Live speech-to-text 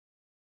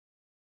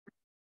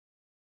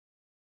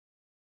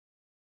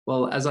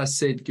Well, as I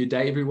said, good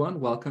day, everyone.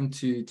 Welcome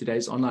to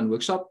today's online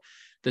workshop.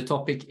 The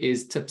topic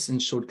is tips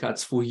and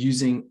shortcuts for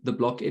using the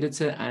block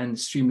editor and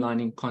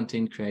streamlining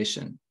content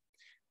creation.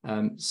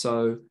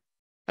 So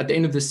at the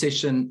end of the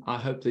session, I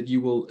hope that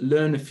you will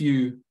learn a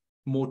few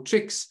more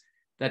tricks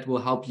that will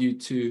help you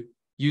to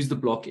use the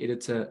block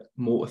editor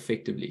more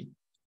effectively.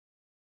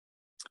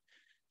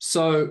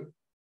 So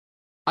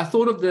I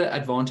thought of the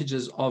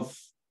advantages of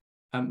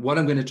what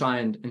I'm going to try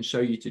and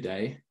show you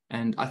today.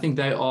 And I think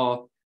they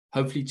are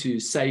hopefully to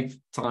save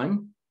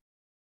time,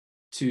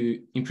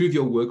 to improve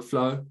your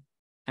workflow,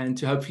 and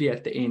to hopefully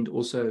at the end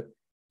also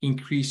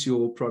increase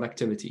your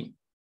productivity.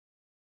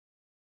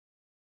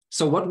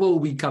 So what will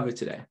we cover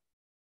today?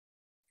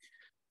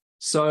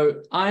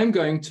 So I'm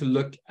going to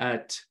look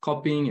at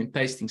copying and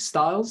pasting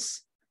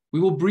styles. We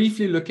will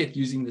briefly look at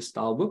using the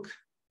style book.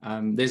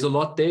 There's a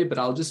lot there, but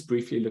I'll just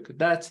briefly look at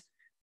that.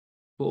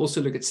 We'll also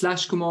look at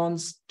slash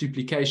commands,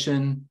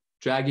 duplication,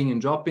 dragging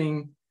and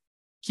dropping,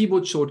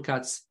 keyboard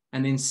shortcuts,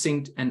 and then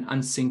synced and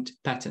unsynced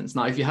patterns.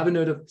 Now, if you haven't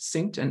heard of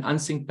synced and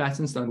unsynced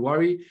patterns, don't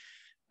worry.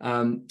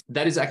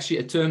 That is actually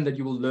a term that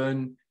you will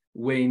learn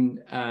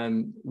when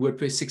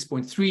WordPress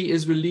 6.3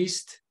 is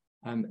released.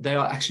 They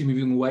are actually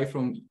moving away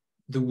from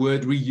the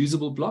word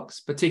reusable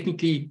blocks, but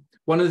technically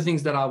one of the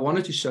things that I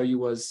wanted to show you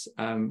was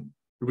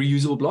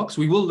reusable blocks.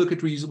 We will look at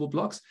reusable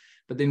blocks,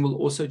 but then we'll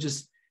also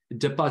just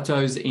dip our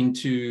toes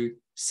into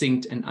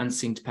synced and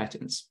unsynced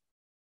patterns.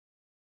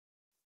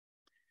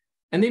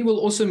 And then we'll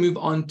also move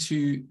on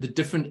to the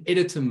different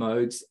editor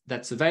modes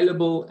that's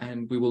available.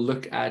 And we will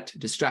look at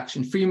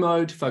distraction-free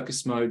mode,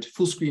 focus mode,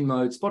 full screen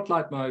mode,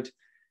 spotlight mode,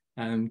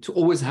 to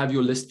always have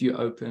your list view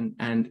open,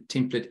 and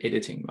template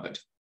editing mode.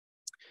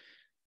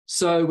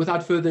 So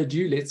without further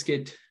ado, let's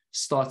get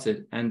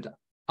started. And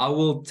I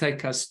will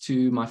take us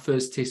to my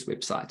first test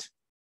website.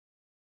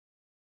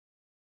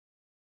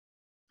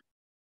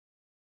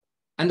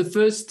 And the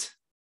first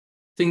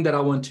thing that I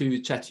want to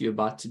chat to you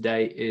about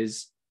today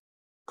is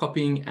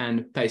copying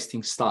and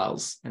pasting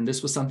styles. And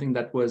this was something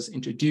that was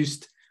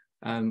introduced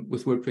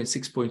with WordPress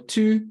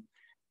 6.2.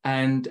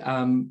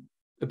 And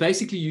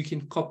basically you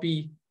can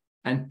copy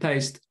and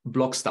paste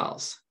block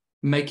styles,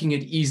 making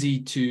it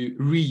easy to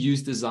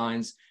reuse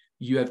designs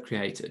you have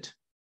created.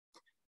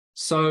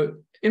 So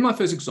in my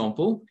first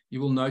example,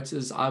 you will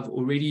notice I've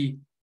already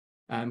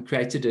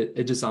created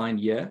a design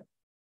here.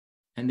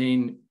 And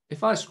then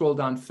if I scroll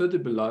down further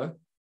below,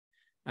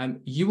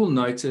 you will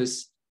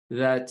notice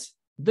that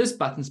this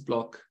buttons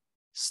block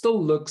still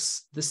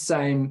looks the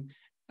same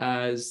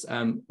as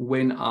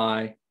when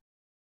I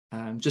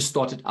just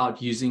started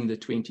out using the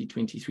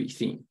 2023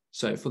 theme.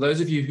 So for those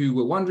of you who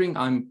were wondering,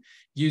 I'm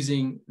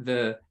using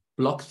the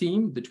block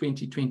theme, the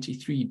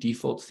 2023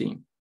 default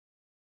theme.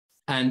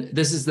 And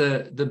this is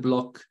the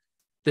block,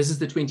 this is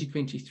the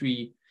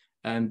 2023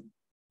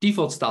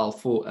 default style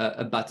for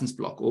a buttons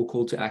block or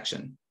call to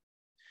action.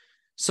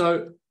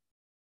 So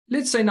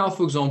let's say now,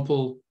 for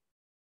example,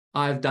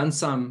 I've done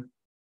some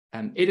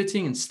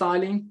editing and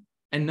styling,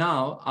 and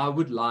now I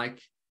would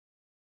like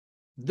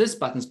this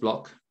buttons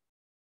block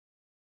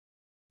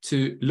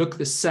to look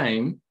the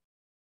same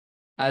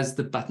as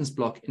the buttons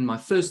block in my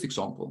first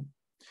example.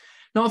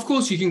 Now, of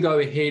course, you can go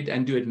ahead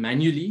and do it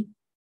manually,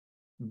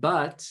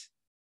 but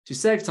to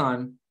save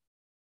time,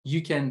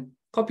 you can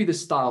copy the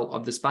style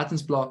of this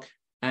buttons block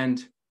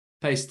and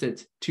paste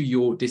it to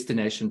your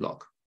destination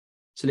block.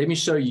 So let me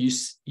show you.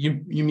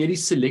 You merely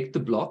select the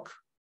block,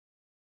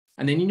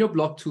 and then in your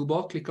block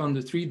toolbar, click on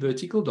the 3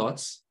 vertical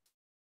dots,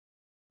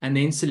 and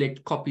then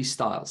select copy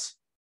styles.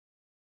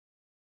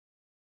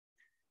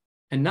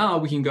 And now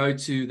we can go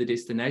to the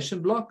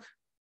destination block.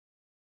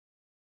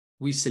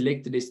 We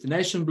select the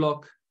destination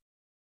block,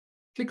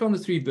 click on the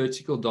 3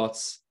 vertical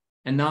dots,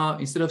 and now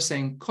instead of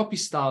saying copy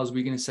styles,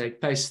 we're going to say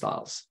paste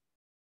styles.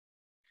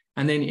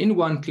 And then in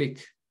one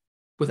click,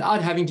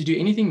 without having to do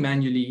anything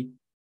manually,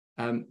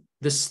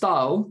 the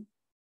style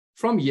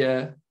from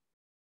here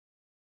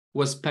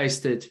was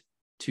pasted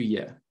to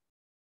here.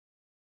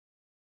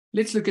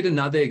 Let's look at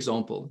another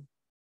example.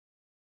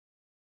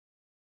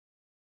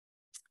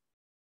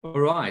 All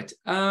right.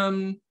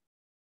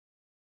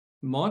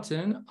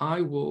 Martin, I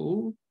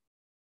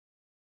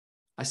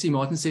see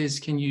Martin says,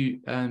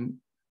 can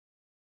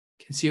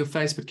see your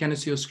face, but cannot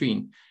see your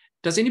screen.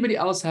 Does anybody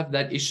else have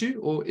that issue,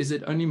 or is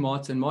it only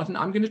Martin? Martin,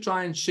 I'm going to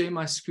try and share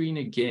my screen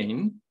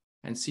again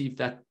and see if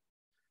that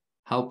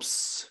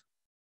helps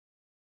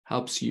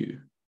you.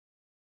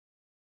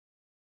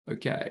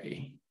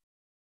 Okay,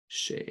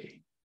 share.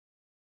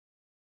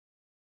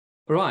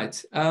 All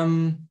right.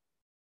 All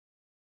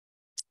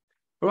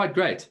right,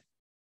 great.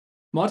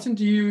 Martin,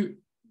 do you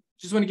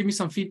just want to give me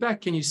some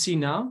feedback? Can you see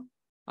now?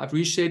 I've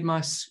reshared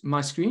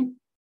my screen.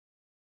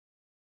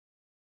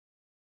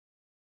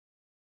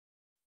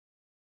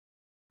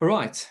 All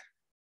right.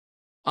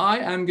 I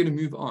am going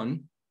to move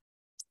on.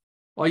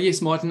 Oh,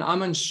 yes, Martin,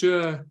 I'm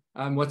unsure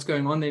what's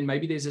going on then.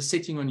 Maybe there's a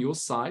setting on your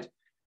side.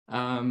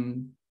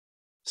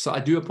 So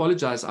I do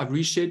apologize. I've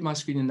reshared my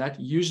screen and that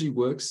usually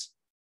works.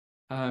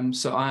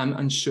 So I am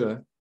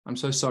unsure. I'm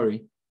so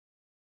sorry.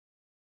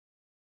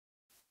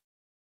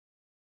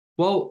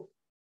 Well,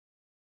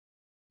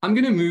 I'm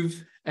going to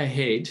move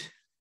ahead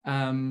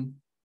and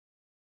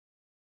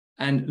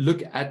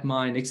look at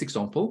my next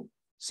example.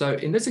 So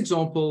in this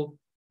example,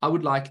 I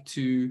would like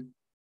to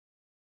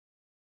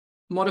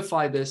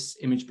modify this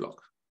image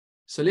block.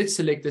 So let's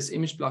select this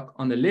image block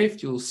on the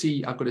left. You'll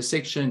see I've got a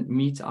section,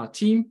 Meet Our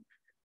Team.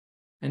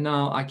 And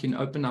now I can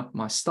open up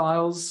my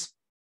styles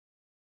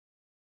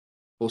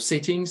or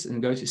settings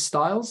and go to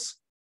styles.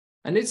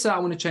 And let's say I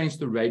want to change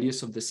the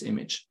radius of this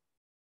image.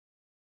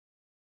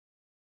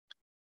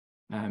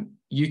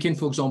 You can,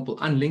 for example,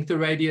 unlink the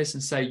radius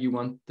and say you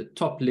want the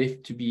top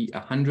left to be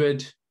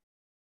 100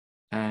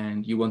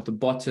 and you want the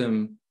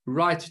bottom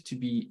right to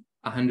be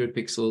 100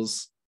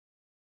 pixels.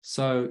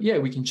 So yeah,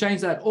 we can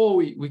change that, or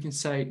we can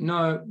say,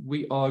 no,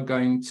 we are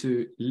going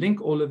to link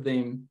all of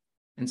them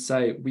and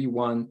say we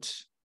want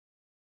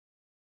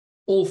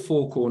all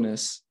four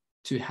corners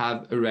to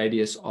have a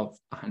radius of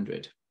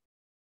 100.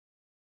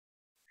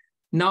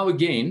 Now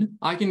again,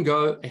 I can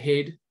go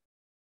ahead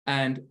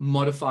and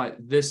modify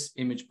this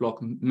image block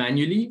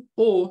manually,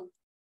 or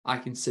I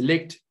can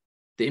select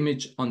the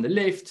image on the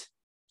left,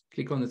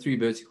 click on the 3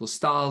 vertical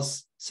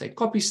styles, say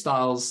copy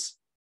styles,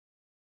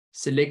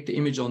 select the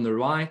image on the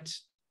right,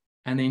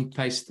 and then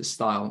paste the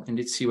style, and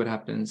let's see what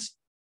happens.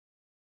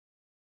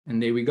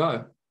 And there we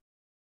go.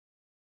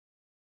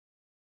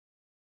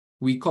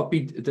 We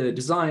copied the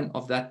design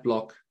of that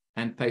block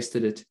and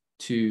pasted it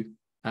to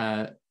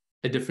a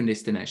different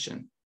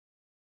destination.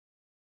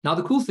 Now,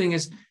 the cool thing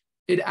is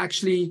it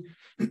actually,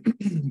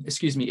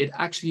 excuse me, it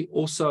actually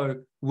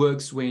also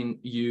works when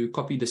you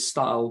copy the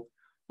style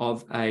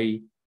of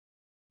a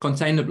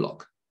container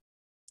block.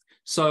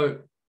 So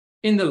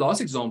in the last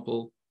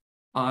example,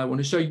 I want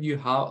to show you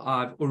how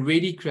I've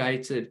already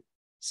created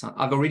some,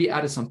 I've already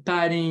added some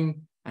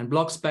padding and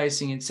block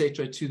spacing,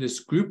 etc., to this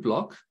group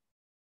block.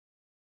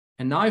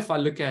 And now if I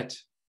look at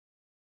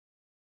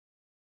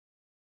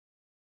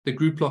the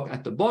group block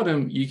at the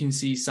bottom, you can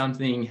see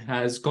something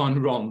has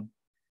gone wrong.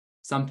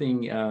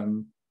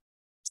 Something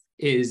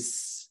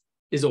is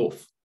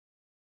off.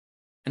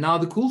 And now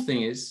the cool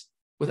thing is,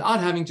 without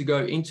having to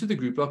go into the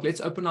group block,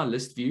 let's open our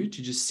list view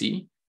to just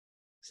see.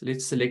 So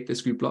let's select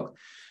this group block.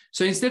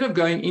 So instead of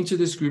going into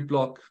this group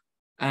block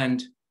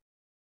and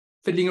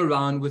fiddling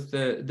around with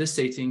the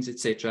settings,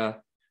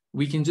 etc.,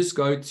 we can just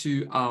go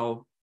to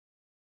our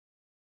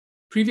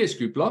previous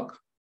group block,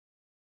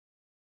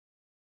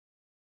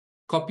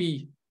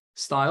 copy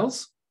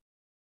styles,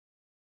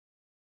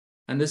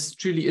 and this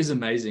truly is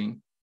amazing.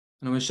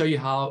 And I'm going to show you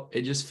how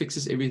it just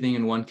fixes everything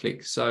in one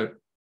click. So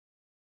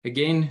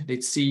again,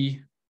 let's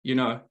see, you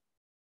know,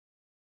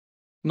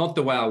 not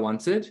the way I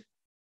wanted.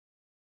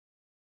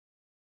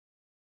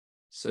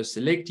 So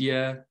select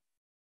here,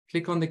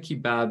 click on the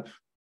kebab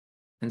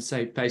and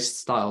say paste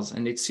styles,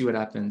 and let's see what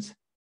happens.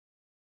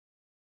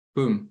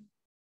 Boom.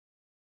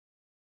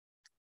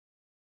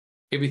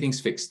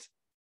 Everything's fixed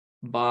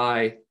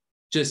by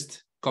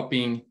just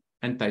copying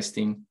and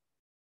pasting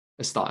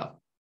a style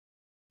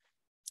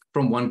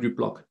from one group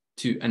block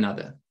to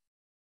another.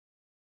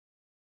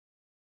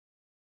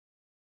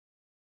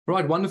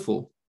 Right,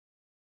 wonderful.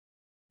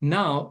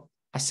 Now,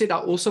 I said I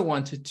also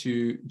wanted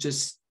to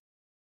just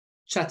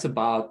chat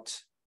about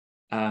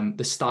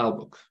the style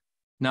book.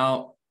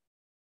 Now,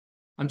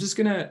 I'm just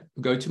going to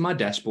go to my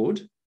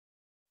dashboard.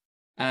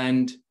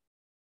 And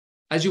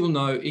as you will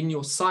know, in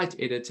your site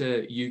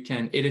editor, you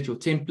can edit your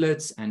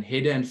templates and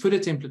header and footer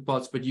template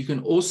parts, but you can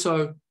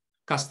also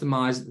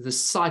customize the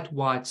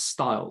site-wide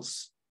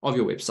styles of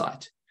your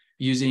website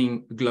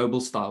using global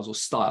styles or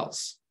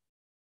styles.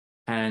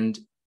 And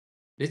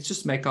let's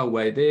just make our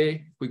way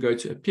there. We go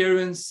to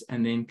appearance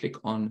and then click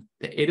on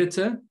the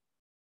editor.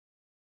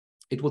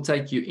 It will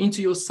take you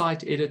into your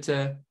site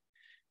editor.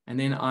 And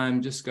then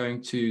I'm just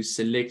going to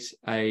select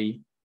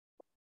a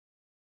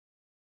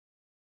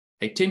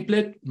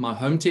template, my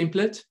home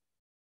template.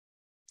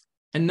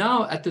 And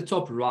now at the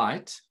top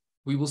right,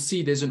 we will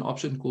see there's an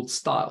option called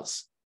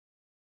styles.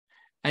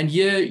 And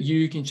here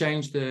you can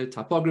change the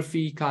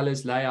typography,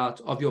 colors, layout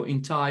of your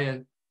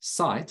entire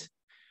site.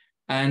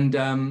 And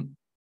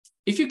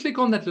if you click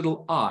on that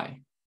little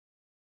eye,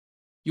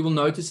 you will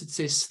notice it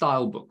says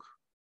style book.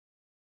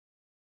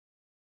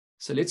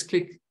 So let's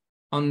click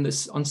on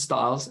this, on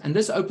styles, and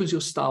this opens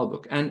your style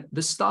book. And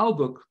the style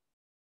book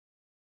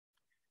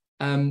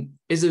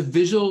is a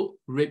visual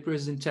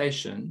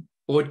representation,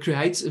 or it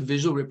creates a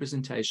visual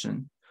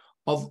representation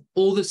of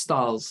all the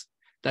styles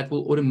that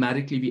will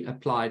automatically be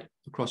applied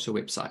across your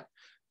website.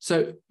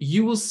 So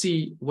you will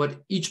see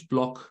what each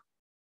block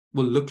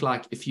will look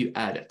like if you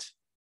add it,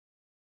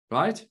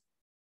 right?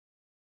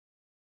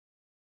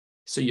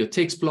 So your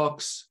text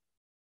blocks,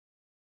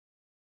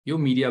 your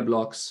media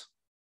blocks,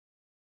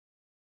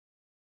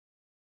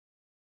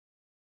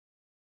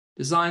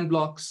 design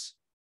blocks,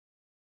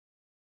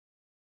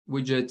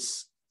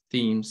 widgets,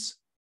 themes,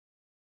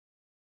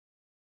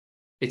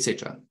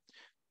 etc.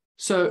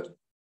 So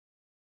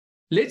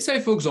let's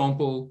say, for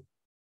example,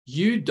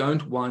 you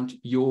don't want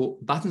your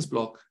buttons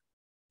block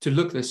to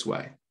look this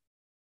way.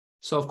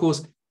 So of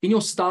course, in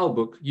your style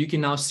book, you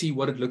can now see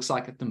what it looks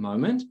like at the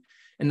moment.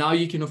 And now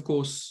you can, of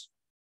course,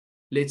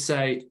 let's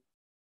say,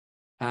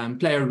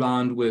 play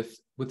around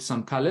with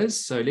some colors.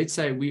 So let's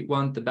say we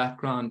want the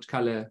background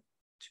color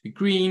to be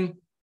green,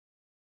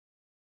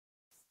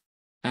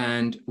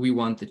 and we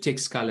want the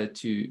text color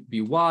to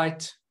be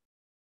white.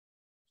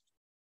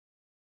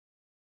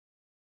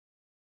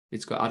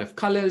 Let's go out of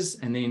colors,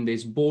 and then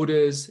there's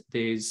borders.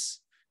 There's,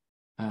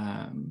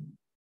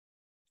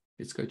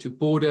 let's go to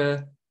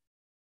border.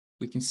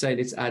 We can say,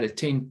 let's add a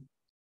 10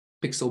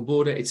 pixel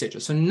border,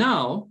 etc. So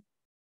now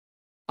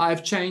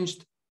I've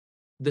changed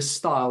the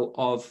style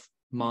of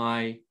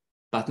my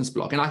buttons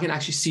block, and I can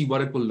actually see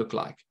what it will look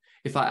like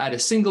if I add a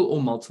single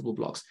or multiple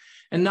blocks.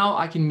 And now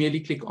I can merely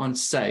click on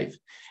save.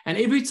 And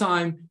every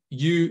time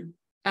you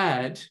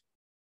add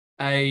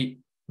a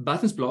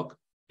buttons block,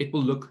 it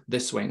will look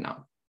this way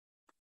now.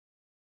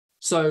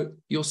 So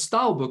your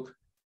style book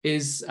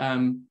is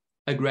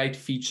a great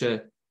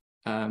feature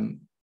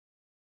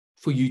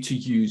for you to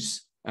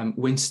use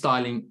when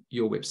styling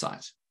your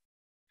website.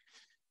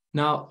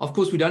 Now, of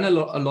course, we don't have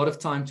a lot of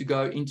time to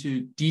go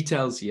into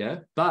details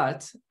here,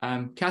 but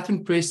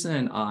Catherine Preston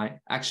and I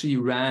actually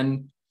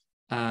ran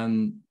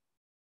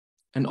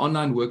an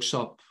online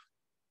workshop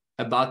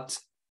about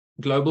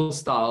global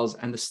styles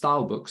and the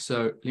style book.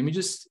 So let me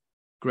just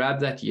grab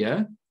that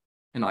here,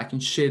 and I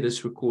can share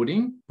this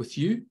recording with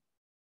you.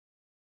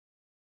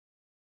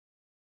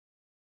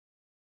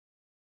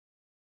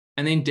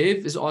 And then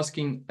Dev is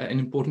asking an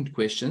important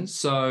question.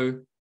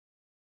 So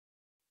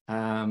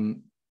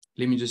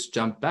let me just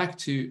jump back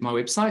to my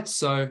website.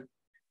 So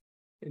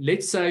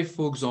let's say,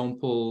 for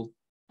example,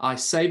 I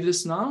save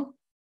this now.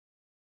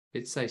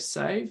 Let's say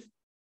save.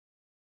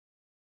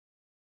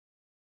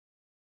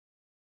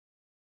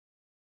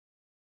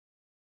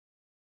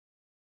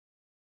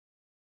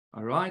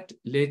 All right,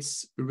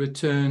 let's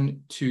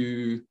return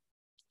to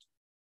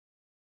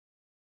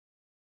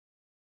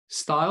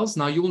styles.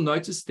 Now you'll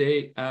notice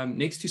there,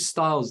 next to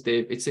styles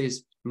there, it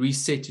says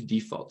reset to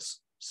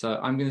defaults. So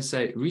I'm going to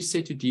say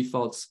reset to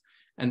defaults,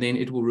 and then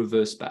it will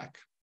reverse back.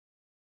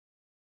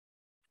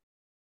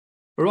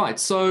 All right,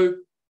 so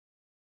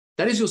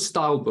that is your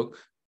style book,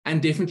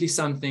 and definitely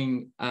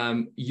something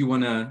you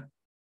want to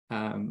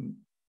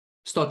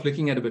start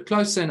looking at a bit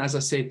closer. And as I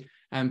said,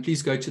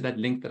 please go to that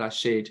link that I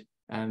shared.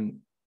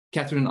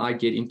 Catherine and I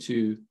get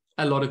into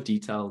a lot of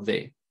detail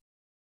there.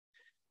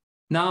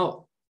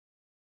 Now,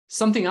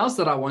 something else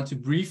that I want to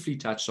briefly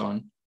touch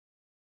on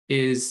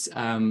is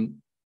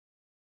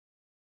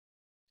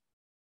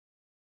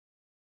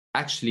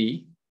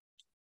actually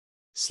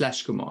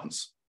slash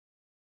commands.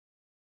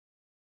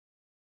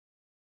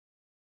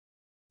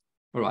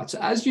 All right, so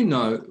as you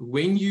know,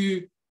 when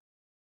you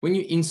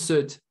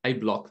insert a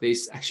block,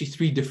 there's actually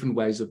 3 different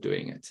ways of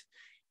doing it.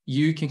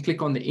 You can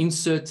click on the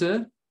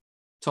inserter,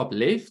 top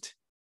left,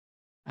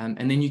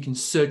 and then you can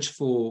search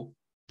for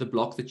the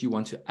block that you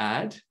want to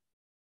add.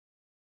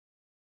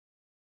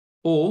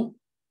 Or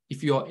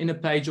if you are in a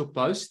page or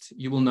post,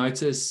 you will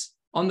notice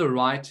on the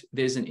right,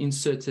 there's an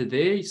inserter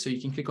there. So you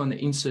can click on the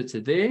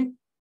inserter there,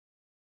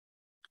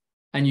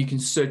 and you can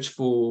search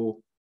for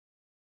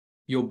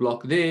your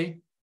block there.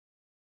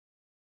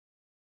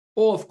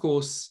 Or of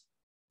course,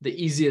 the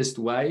easiest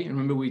way, and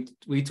remember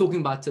we're talking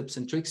about tips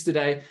and tricks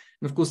today,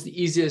 and of course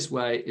the easiest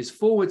way is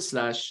 /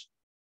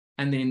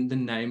 and then the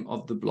name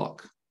of the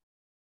block.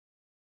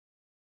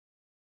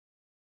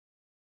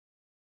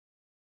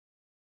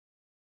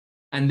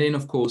 And then,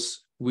 of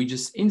course, we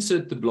just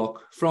insert the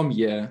block from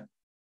here,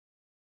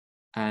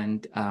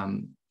 and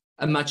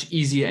a much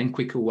easier and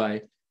quicker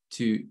way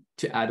to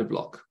add a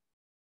block.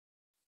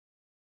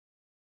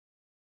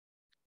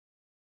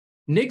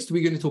 Next,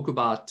 we're going to talk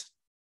about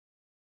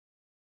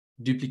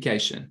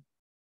duplication.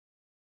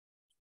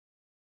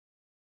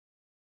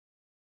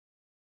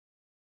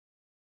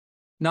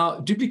 Now,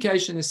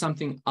 duplication is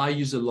something I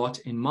use a lot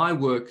in my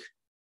work,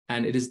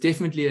 and it is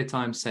definitely a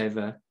time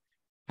saver.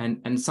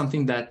 And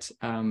something that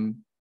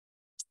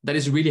that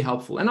is really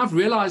helpful. And I've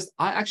realized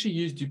I actually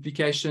use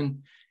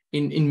duplication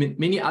in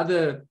many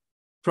other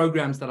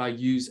programs that I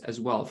use as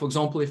well. For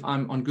example, if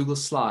I'm on Google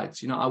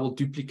Slides, I will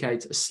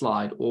duplicate a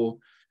slide, or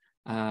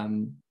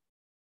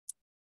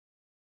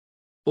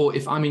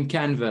if I'm in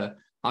Canva,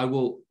 I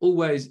will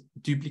always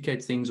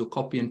duplicate things or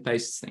copy and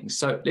paste things.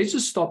 So let's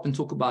just stop and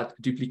talk about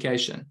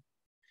duplication.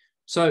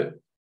 So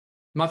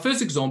my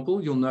first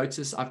example, you'll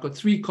notice I've got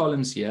 3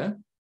 columns here.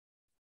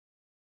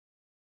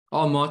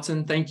 Oh,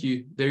 Martin, thank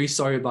you. Very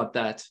sorry about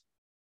that.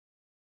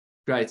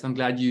 Great. I'm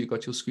glad you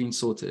got your screen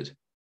sorted.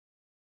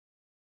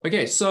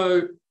 Okay,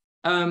 so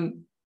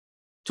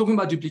talking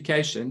about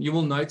duplication, you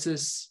will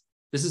notice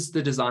this is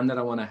the design that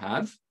I want to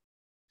have.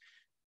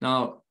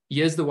 Now,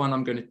 here's the one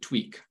I'm going to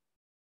tweak.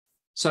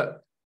 So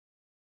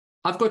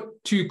I've got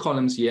 2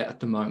 columns here at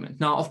the moment.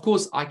 Now, of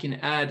course, I can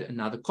add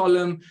another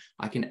column.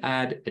 I can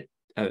add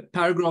a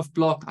paragraph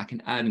block. I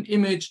can add an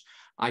image.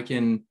 I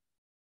can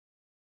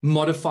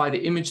modify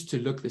the image to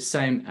look the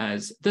same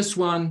as this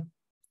one,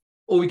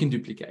 or we can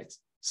duplicate.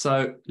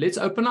 So let's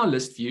open our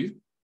list view,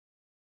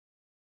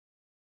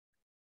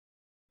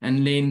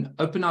 and then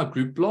open our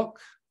group block,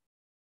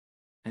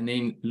 and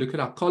then look at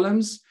our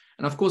columns.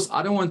 And of course,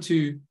 I don't want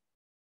to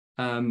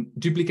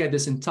duplicate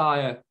this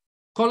entire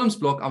columns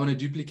block. I want to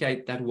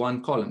duplicate that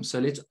one column. So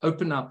let's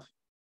open up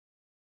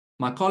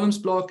my columns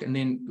block, and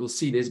then you'll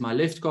see there's my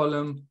left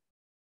column,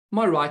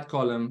 my right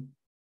column.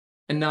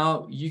 And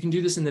now you can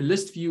do this in the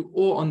list view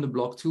or on the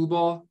block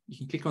toolbar. You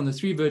can click on the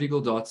 3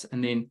 vertical dots,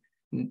 and then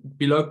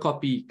below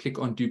copy, click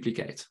on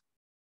duplicate,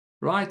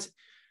 right?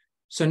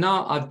 So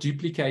now I've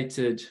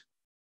duplicated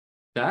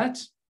that.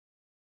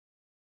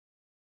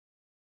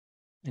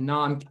 And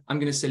now I'm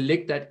going to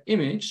select that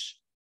image,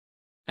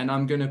 and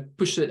I'm going to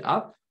push it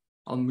up.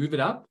 I'll move it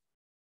up.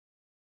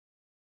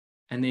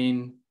 And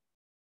then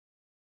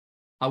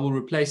I will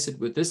replace it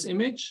with this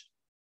image.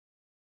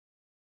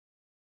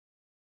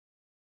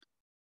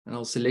 And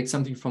I'll select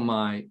something from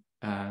my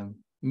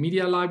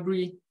media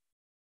library.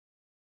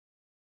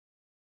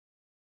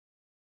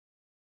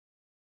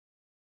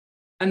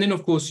 And then,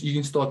 of course, you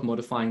can start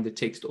modifying the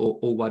text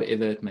or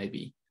whatever it may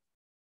be.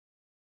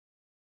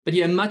 But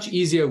yeah, a much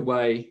easier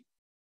way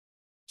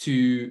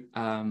to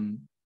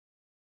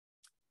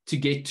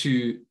get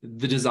to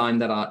the design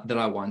that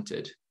I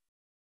wanted.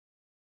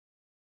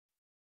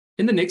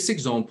 In the next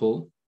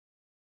example,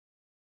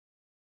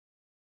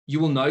 you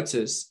will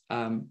notice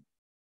I've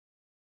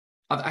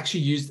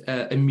actually used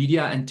a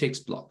media and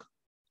text block.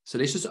 So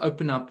let's just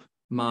open up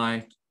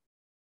my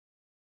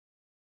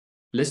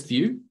list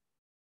view.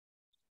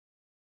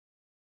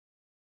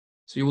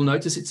 So you will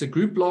notice it's a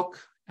group block,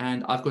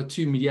 and I've got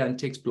 2 media and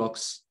text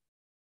blocks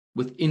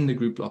within the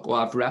group block, or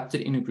I've wrapped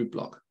it in a group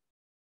block.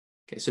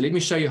 Okay, so let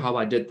me show you how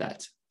I did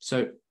that.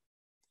 So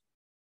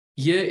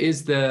here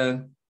is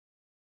the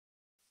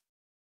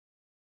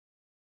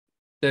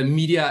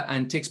media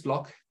and text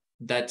block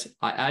that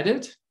I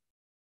added.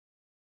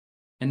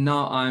 And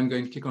now I'm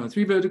going to click on the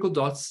 3 vertical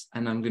dots,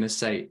 and I'm going to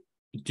say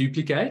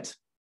duplicate.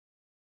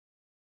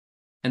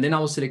 And then I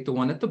will select the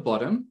one at the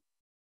bottom.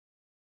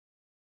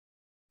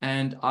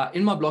 And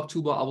in my block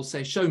toolbar, I will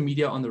say show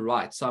media on the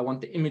right. So I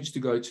want the image to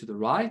go to the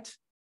right.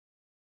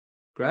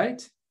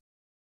 Great.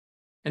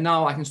 And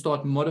now I can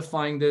start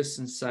modifying this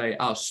and say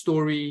our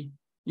story.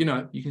 You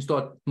know, you can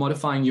start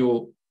modifying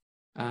your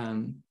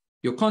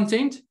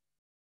content.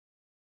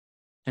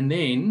 And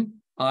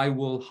then I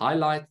will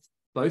highlight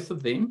both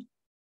of them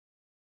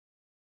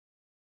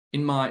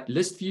in my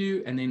list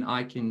view, and then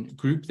I can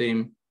group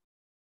them.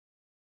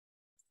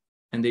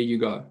 And there you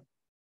go.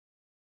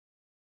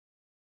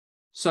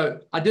 So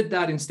I did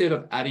that instead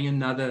of adding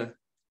another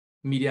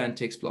media and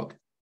text block,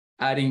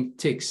 adding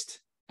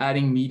text,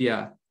 adding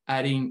media,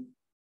 adding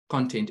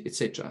content,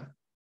 etc.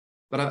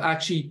 But I'm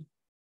actually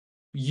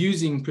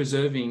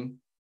preserving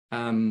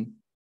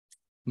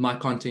my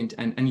content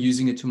and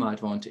using it to my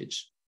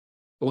advantage,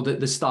 or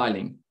the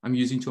styling I'm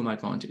using to my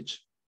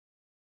advantage.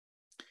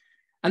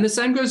 And the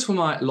same goes for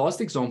my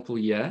last example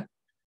here.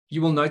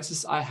 You will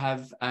notice I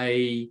have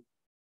a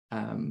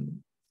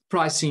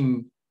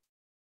pricing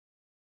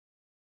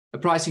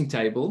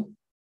table.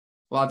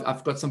 Well,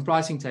 I've got some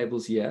pricing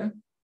tables here.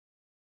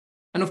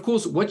 And of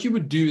course, what you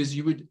would do is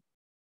you would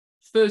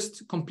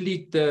first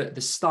complete the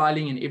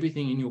styling and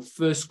everything in your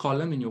first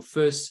column, in your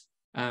first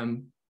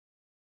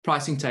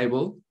pricing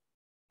table.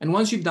 And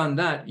once you've done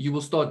that, you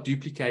will start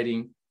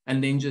duplicating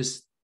and then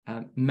just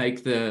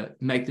make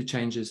the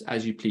changes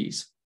as you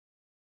please.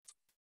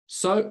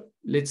 So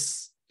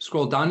let's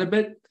scroll down a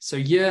bit. So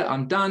here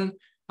I'm done.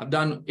 I've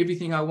done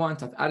everything I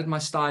want. I've added my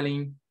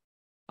styling.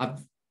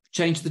 I've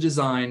changed the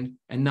design.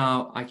 And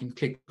now I can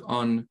click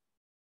on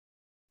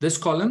this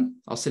column.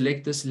 I'll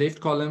select this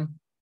left column.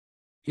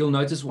 You'll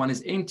notice one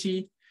is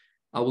empty.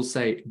 I will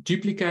say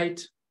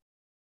duplicate.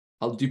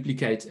 I'll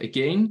duplicate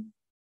again.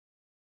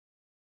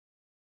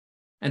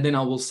 And then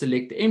I will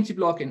select the empty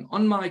block. And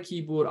on my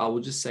keyboard, I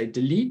will just say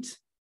delete.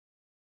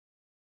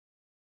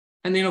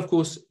 And then, of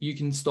course, you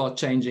can start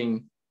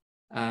changing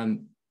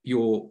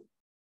your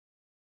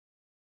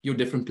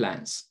different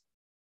plans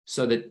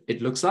so that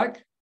it looks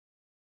like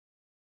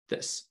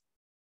this.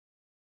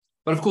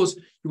 But of course,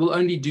 you will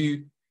only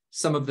do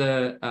some of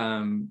the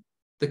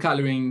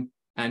coloring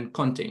and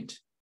content.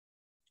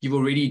 You've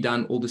already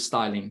done all the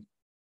styling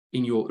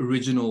in your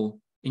original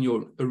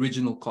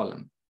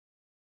column.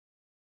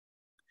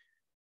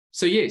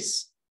 So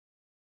yes,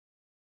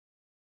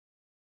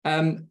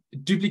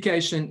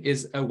 duplication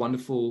is a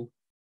wonderful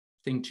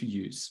thing to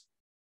use.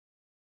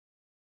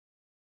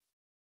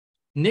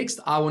 Next,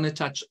 I want to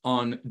touch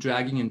on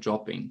dragging and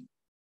dropping.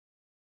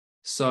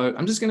 So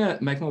I'm just going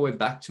to make my way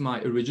back to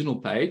my original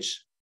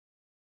page.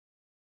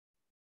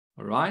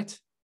 All right.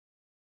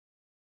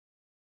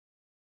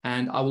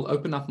 And I will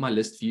open up my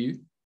list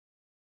view.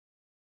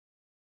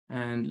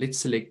 And let's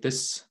select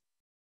this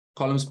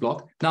columns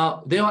block.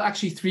 Now, there are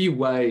actually 3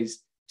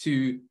 ways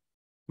to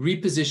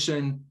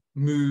reposition,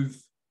 move,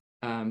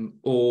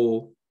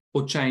 or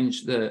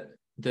change the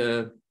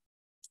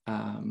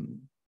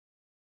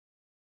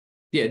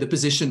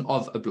position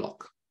of a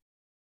block.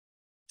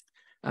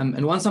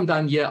 And once I'm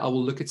done here, I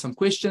will look at some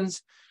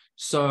questions.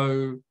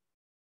 So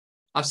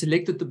I've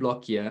selected the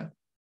block here.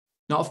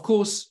 Now, of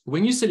course,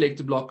 when you select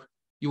a block,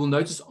 you will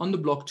notice on the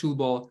block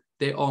toolbar,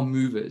 there are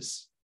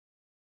movers,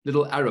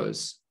 little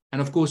arrows.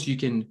 And of course, you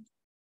can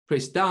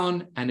press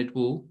down and it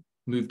will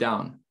move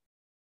down.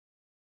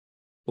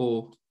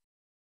 Or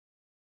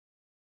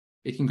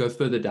it can go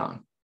further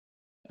down.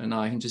 And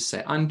I can just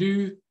say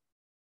undo.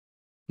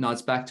 Now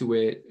it's back to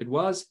where it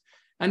was.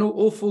 And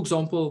or for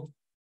example,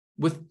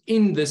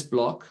 within this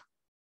block,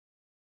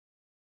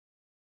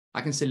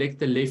 I can select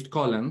the left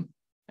column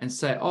and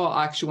say, oh,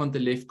 I actually want the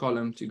left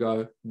column to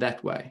go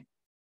that way.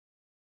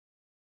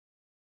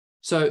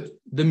 So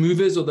the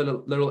movers or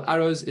the little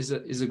arrows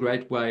is a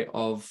great way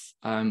of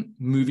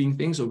moving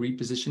things or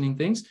repositioning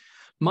things.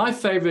 My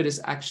favorite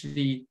is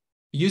actually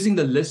using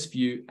the list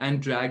view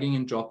and dragging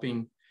and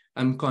dropping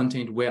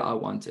content where I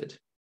want it.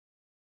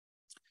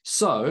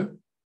 So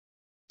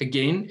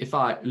again, if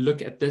I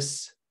look at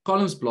this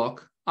columns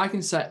block, I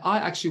can say, I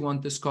actually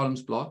want this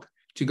columns block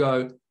to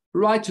go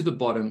right to the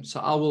bottom.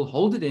 So I will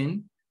hold it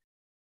in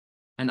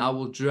and I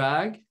will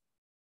drag,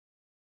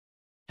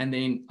 and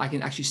then I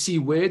can actually see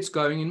where it's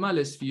going in my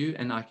list view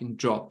and I can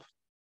drop.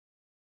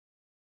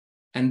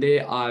 And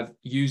there I've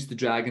used the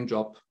drag and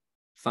drop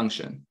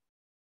function.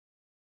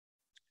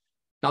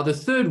 Now the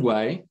third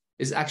way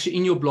is actually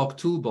in your block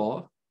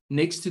toolbar,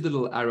 next to the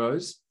little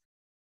arrows,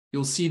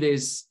 you'll see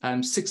there's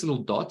 6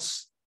 little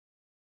dots,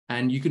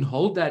 and you can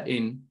hold that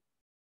in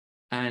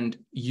and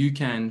you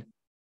can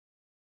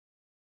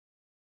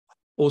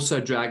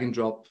also drag and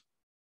drop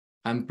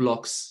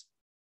blocks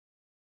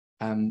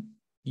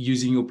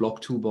using your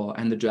block toolbar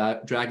and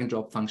the drag and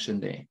drop function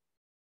there.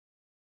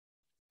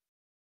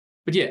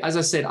 But yeah, as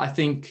I said, I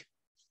think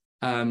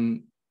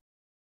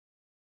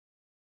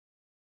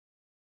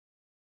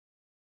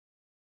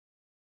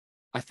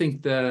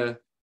the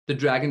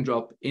drag and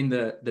drop in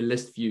the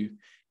list view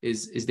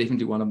is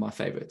definitely one of my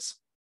favorites.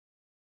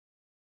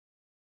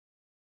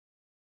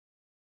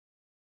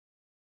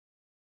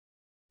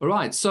 All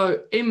right, so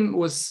M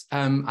was,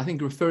 I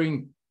think,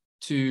 referring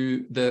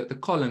to the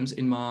columns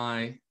in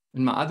my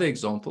other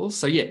examples.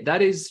 So yeah,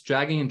 that is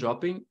dragging and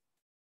dropping,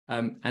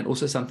 and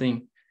also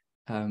something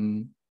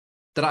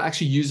that I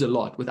actually use a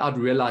lot without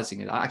realizing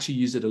it. I actually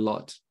use it a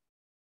lot.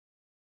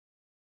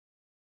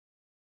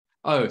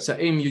 Oh, so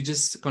M, you're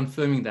just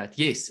confirming that.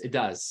 Yes, it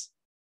does.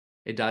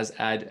 It does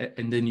add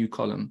in the new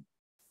column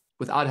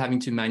without having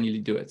to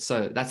manually do it.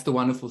 So that's the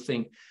wonderful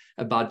thing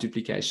about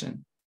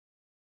duplication.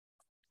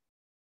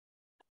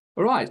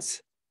 All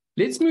right,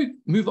 let's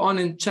move on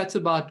and chat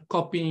about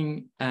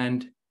copying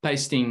and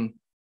pasting.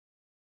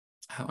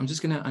 I'm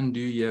just going to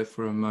undo here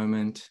for a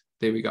moment.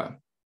 There we go.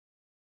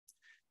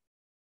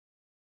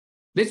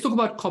 Let's talk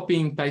about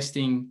copying,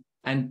 pasting,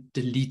 and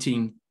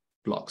deleting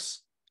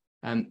blocks.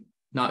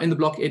 Now, in the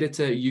block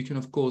editor, you can,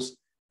 of course,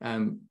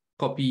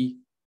 copy,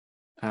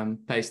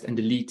 paste, and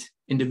delete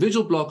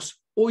individual blocks,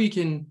 or you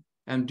can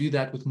do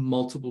that with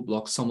multiple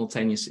blocks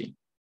simultaneously.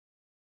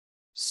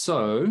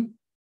 So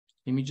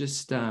let me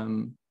just let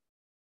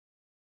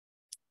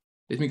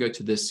me go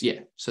to this. Yeah,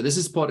 so this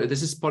is part of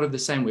the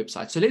same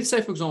website. So let's say,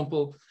 for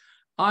example,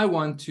 I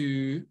want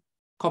to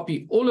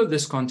copy all of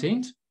this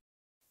content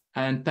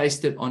and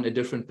paste it on a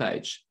different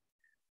page.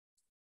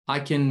 I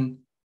can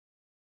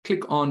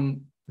click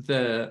on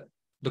the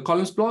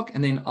columns block,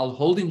 and then I'll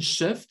hold in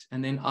Shift,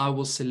 and then I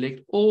will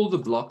select all the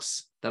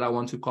blocks that I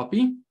want to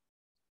copy.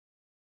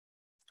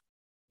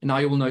 And now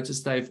you will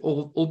notice they've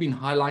all been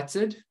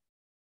highlighted.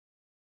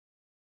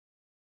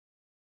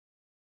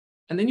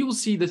 And then you will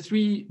see the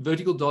 3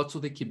 vertical dots or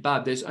the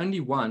kebab. There's only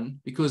one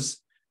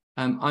because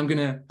I'm going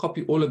to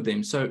copy all of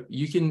them. So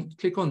you can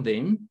click on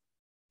them,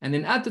 and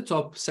then at the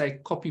top, say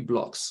copy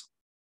blocks.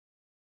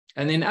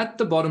 And then at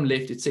the bottom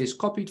left, it says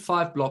copied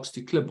 5 blocks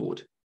to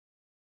clipboard.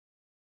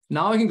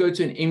 Now I can go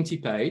to an empty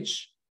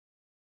page,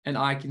 and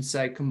I can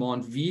say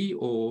Command V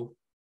or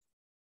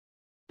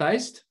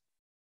paste.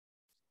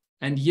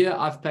 And here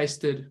I've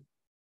pasted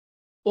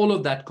all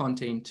of that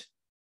content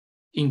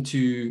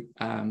into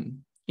a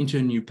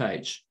new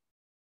page.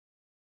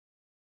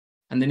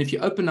 And then if you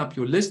open up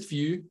your list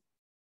view,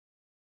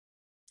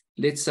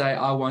 let's say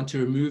I want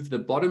to remove the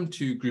bottom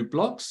 2 group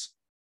blocks.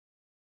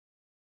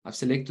 I've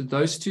selected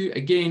those 2.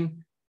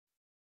 Again,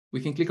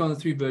 we can click on the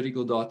 3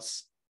 vertical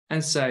dots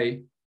and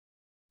say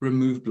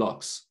remove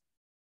blocks.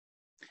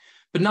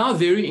 But now a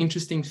very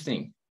interesting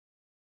thing.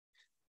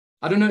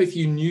 I don't know if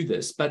you knew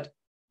this, but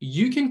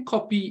you can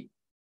copy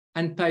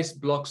and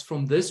paste blocks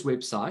from this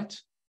website,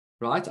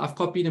 right? I've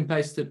copied and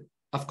pasted.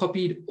 I've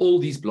copied all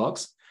these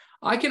blocks.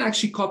 I can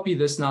actually copy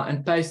this now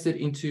and paste it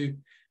into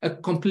a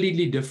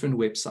completely different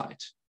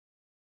website,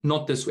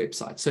 not this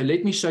website. So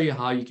let me show you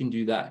how you can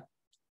do that.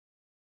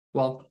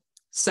 Well,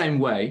 same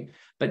way,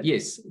 but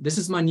yes, this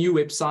is my new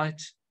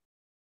website,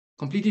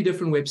 completely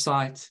different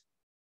website.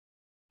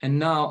 And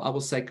now I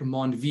will say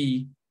Command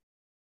V.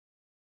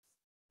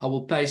 I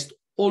will paste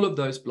all of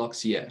those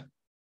blocks here.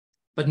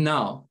 But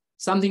now,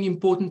 something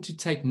important to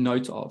take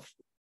note of.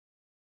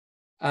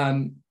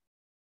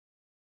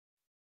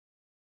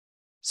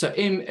 So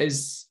M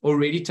is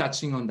already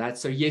touching on that.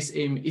 So yes,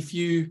 M, if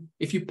you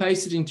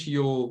paste it into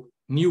your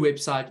new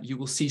website, you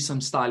will see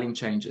some styling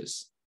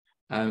changes.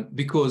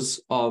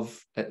 because of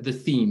the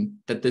theme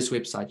that this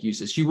website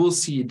uses. You will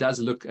see it does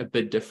look a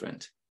bit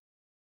different.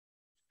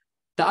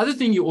 The other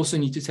thing you also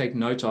need to take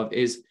note of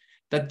is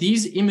that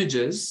these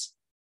images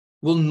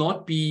will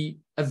not be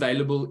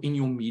available in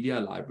your media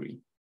library.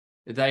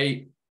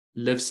 They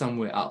live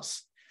somewhere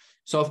else.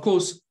 So of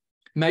course,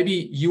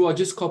 maybe you are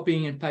just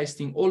copying and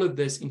pasting all of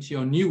this into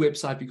your new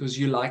website because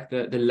you like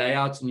the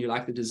layout and you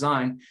like the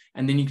design,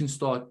 and then you can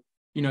start,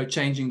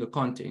 changing the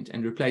content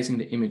and replacing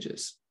the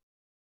images.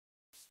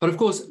 But of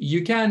course,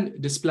 you can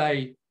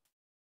display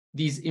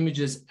these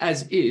images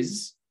as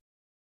is,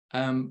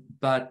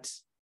 but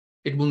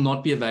it will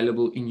not be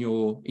available in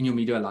your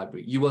media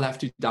library. You will have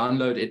to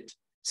download it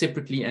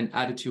separately and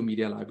add it to your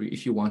media library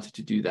if you wanted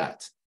to do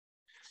that.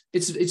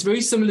 It's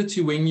very similar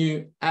to when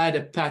you add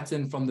a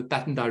pattern from the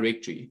pattern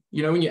directory.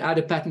 When you add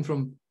a pattern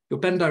from your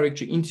pattern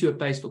directory into a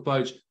page or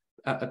post,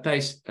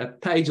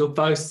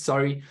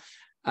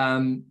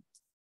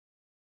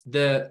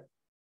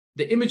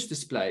 the image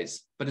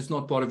displays, but it's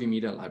not part of your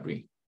media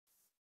library.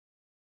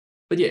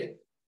 But yeah,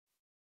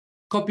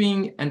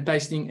 copying and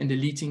pasting and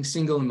deleting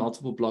single and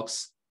multiple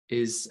blocks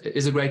is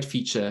a great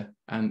feature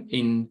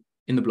in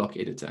the block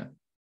editor.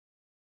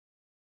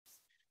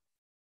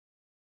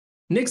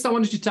 Next, I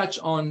wanted to touch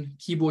on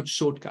keyboard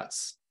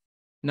shortcuts.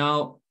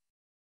 Now,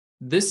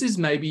 this is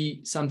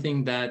maybe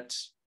something that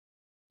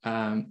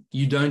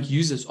you don't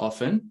use as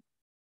often,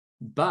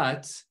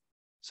 but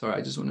sorry,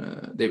 I just want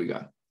to, there we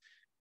go.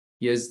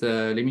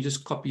 Let me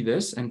just copy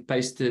this and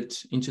paste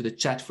it into the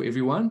chat for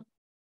everyone.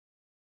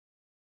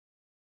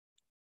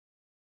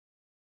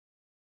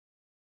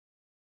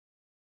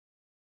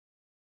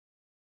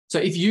 So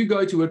if you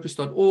go to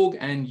WordPress.org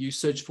and you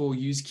search for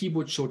use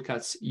keyboard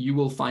shortcuts, you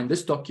will find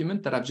this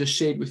document that I've just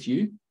shared with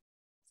you.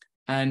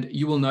 And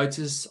you will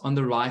notice on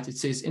the right, it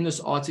says in this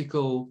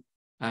article,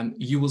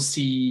 you will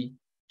see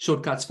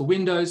shortcuts for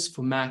Windows,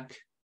 for Mac,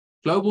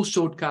 global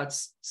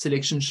shortcuts,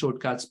 selection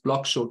shortcuts,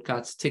 block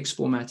shortcuts, text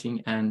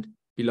formatting, and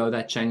below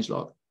that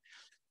changelog.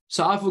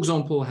 So I, for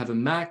example, have a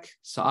Mac.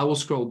 So I will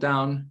scroll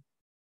down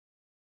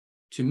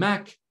to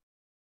Mac,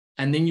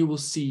 and then you will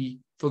see,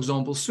 for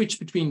example, switch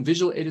between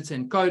visual editor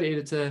and code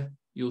editor,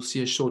 you'll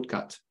see a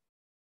shortcut.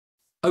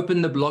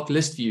 Open the block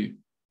list view,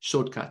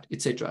 shortcut,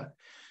 etc.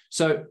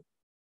 So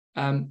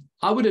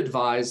I would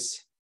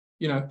advise,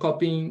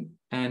 copying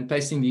and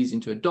pasting these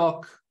into a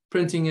doc,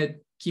 printing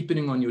it, keeping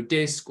it on your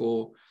desk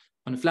or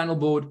on a flannel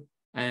board,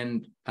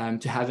 and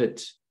to have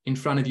it in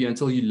front of you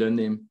until you learn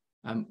them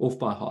off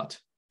by heart.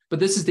 But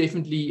this is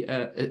definitely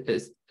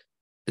a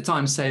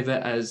time saver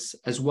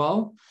as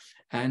well.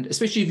 And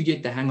especially if you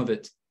get the hang of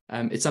it,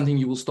 it's something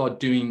you will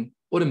start doing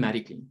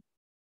automatically.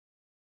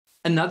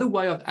 Another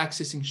way of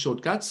accessing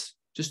shortcuts,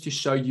 just to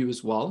show you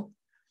as well,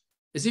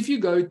 is if you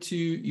go to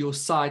your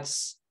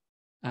site's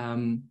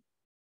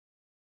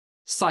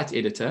site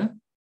editor.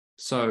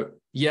 So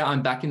yeah,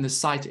 I'm back in the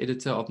site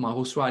editor of my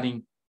horse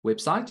riding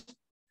website.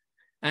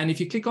 And if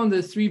you click on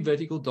the 3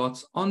 vertical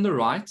dots on the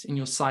right in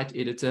your site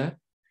editor,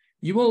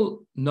 you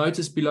will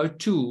notice below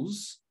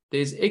tools,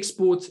 there's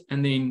export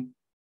and then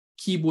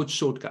keyboard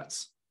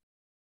shortcuts.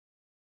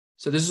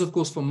 So this is, of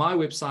course, for my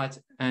website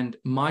and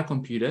my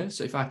computer.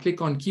 So if I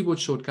click on keyboard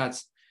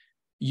shortcuts,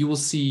 you will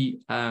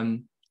see a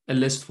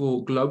list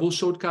for global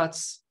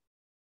shortcuts,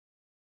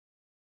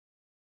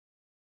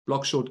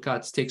 block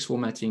shortcuts, text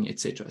formatting,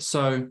 etc.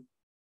 So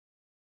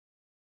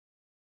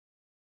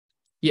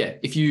yeah,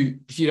 if you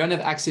don't have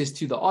access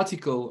to the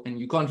article and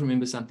you can't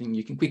remember something,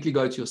 you can quickly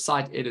go to your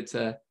site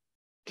editor,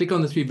 click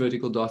on the 3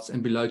 vertical dots,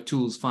 and below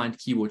tools, find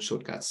keyboard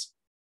shortcuts.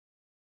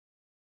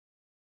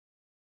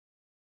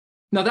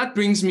 Now that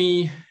brings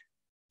me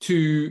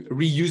to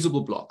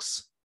reusable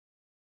blocks.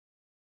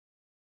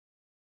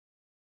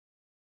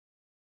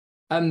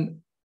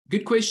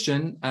 Good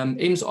question.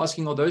 M's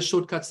asking, are those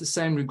shortcuts the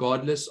same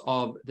regardless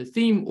of the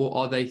theme, or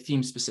are they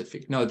theme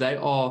specific? No, they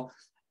are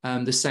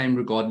the same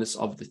regardless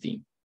of the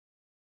theme.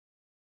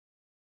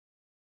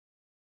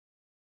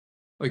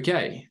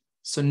 Okay,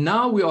 so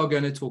now we are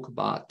going to talk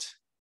about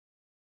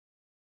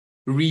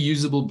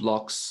reusable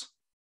blocks,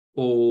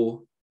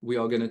 or we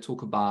are going to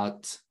talk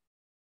about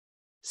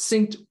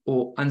synced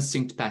or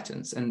unsynced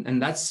patterns.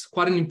 And that's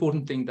quite an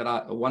important thing that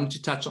I wanted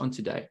to touch on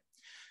today.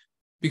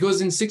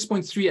 Because in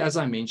 6.3, as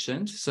I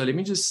mentioned, so let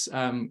me just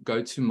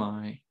go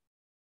to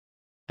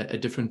a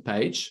different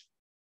page.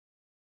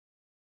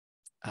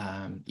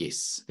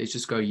 Yes, let's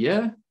just go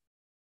here.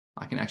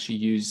 I can actually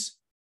use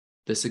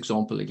this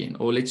example again,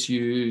 or let's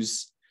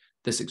use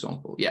this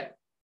example. Yeah.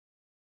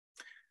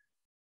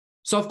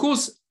 So of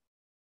course,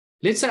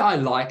 let's say I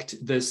liked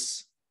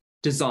this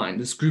design,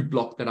 this group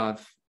block that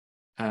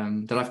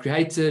I've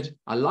created.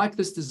 I like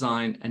this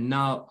design, and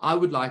now I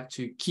would like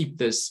to keep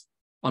this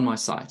on my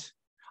site.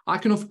 I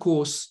can, of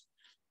course,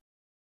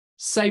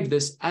 save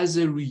this as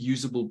a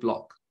reusable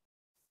block.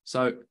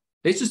 So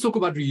let's just talk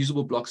about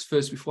reusable blocks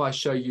first before I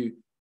show you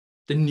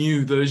the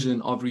new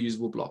version of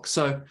reusable blocks.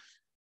 So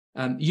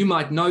you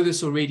might know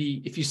this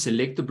already. If you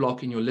select the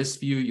block in your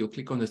list view, you'll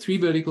click on the 3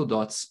 vertical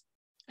dots,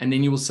 and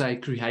then you will say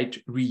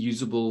create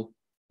reusable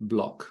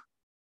block.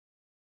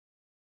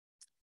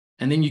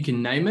 And then you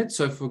can name it.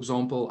 So for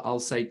example, I'll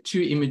say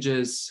 2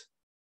 images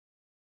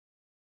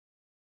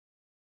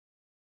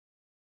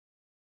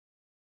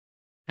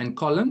and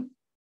column,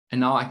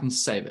 and now I can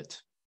save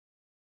it.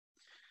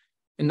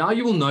 And now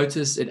you will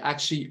notice it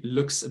actually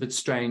looks a bit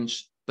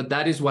strange, but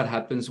that is what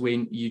happens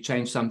when you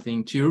change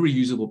something to a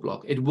reusable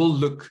block. It will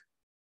look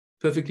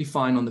perfectly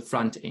fine on the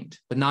front end,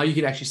 but now you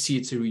can actually see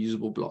it's a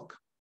reusable block.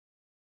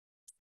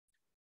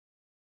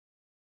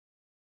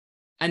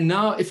 And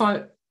now if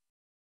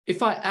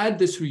I add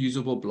this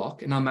reusable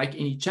block and I make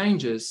any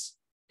changes,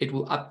 it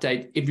will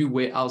update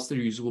everywhere else the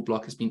reusable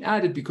block has been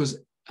added, because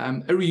a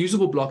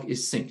reusable block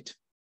is synced.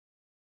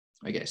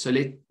 Okay, so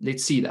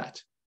let's see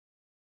that.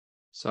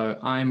 So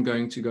I'm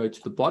going to go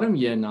to the bottom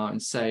here now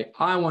and say,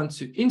 I want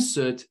to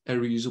insert a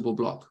reusable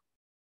block.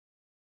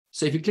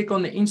 So if you click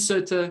on the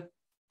inserter,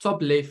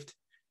 top left,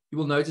 you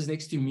will notice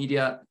next to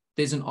media,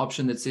 there's an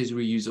option that says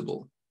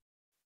reusable.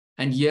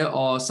 And here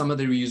are some of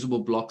the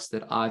reusable blocks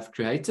that I've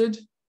created.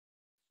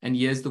 And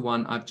here's the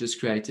one I've just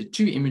created,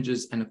 2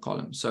 images and a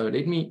column. So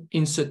let me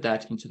insert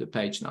that into the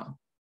page now.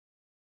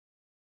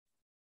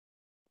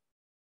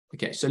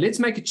 Okay, so let's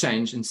make a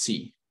change and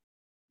see.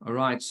 All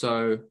right,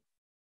 so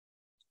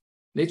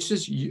let's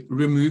just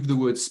remove the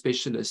word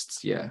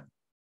specialists here.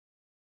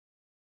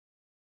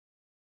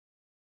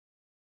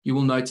 You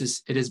will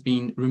notice it has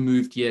been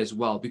removed here as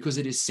well because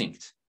it is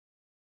synced.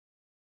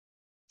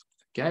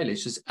 Okay,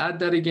 let's just add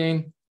that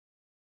again.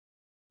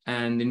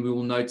 And then we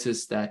will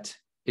notice that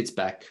it's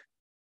back.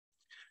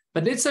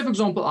 But let's say, for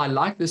example, I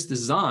like this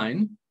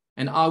design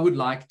and I would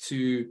like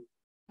to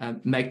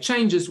make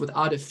changes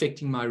without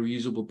affecting my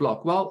reusable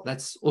block. Well,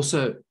 that's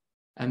also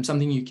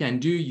something you can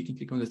do. You can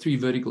click on the 3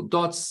 vertical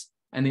dots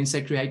and then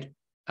say create.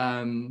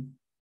 Sorry,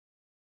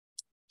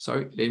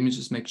 let me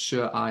just make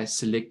sure I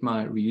select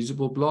my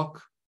reusable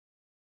block,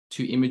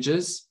 2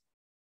 images.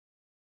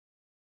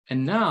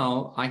 And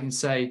now I can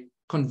say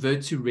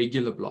convert to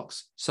regular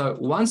blocks. So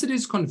once it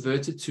is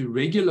converted to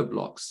regular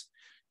blocks,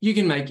 you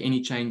can make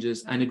any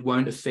changes and it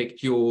won't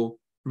affect your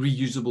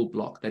reusable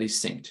block that is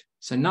synced.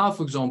 So now,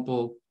 for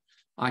example,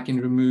 I can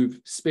remove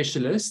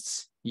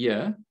specialists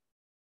here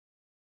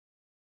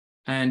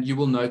and you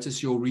will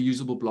notice your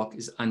reusable block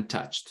is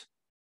untouched.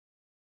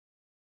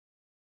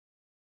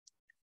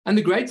 And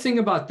the great thing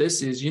about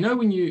this is, you know,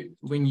 when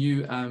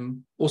you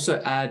also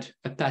add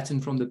a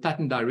pattern from the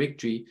pattern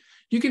directory,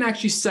 you can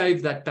actually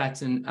save that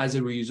pattern as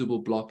a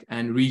reusable block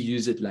and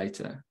reuse it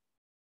later.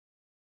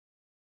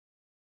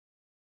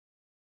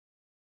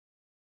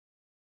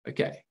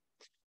 Okay,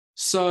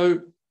 so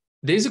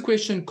there's a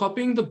question,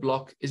 copying the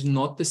block is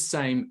not the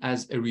same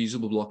as a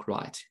reusable block,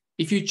 right?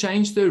 If you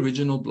change the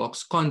original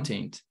block's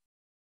content,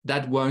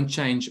 that won't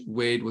change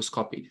where it was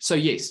copied. So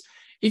yes,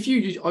 if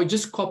you are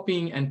just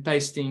copying and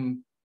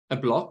pasting a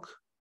block,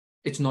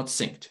 it's not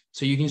synced.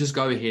 So you can just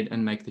go ahead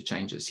and make the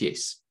changes,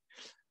 yes.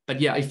 But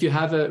yeah, if you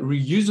have a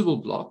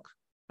reusable block,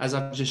 as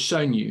I've just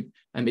shown you,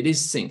 it is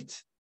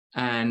synced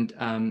and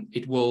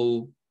it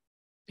will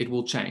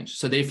change.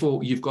 So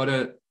therefore, you've got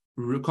to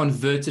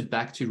convert it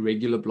back to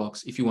regular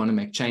blocks if you want to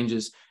make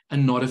changes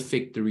and not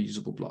affect the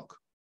reusable block.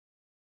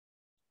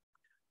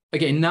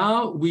 Okay,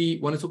 now we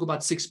want to talk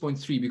about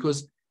 6.3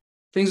 because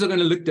things are going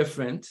to look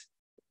different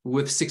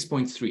with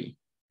 6.3.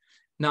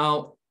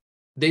 Now,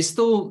 there's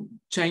still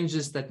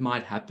changes that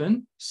might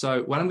happen.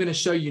 So what I'm going to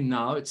show you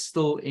now, it's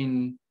still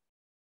in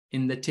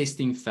the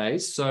testing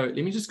phase. So let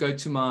me just go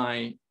to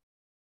my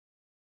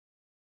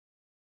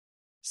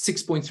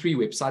 6.3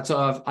 website.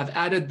 So I've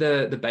added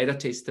the beta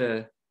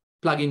tester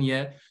plugin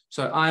here.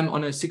 So I'm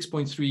on a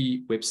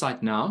 6.3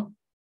 website now.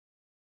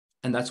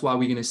 And that's why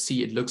we're going to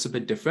see it looks a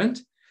bit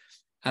different.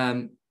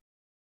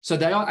 So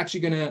they are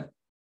actually going to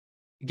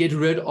get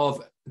rid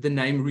of the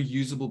name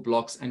reusable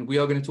blocks. And we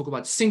are going to talk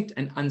about synced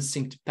and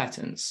unsynced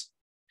patterns.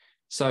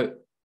 So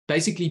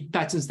basically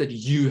patterns that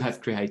you have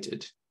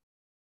created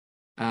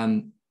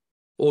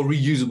or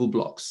reusable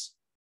blocks.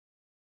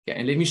 Okay,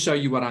 and let me show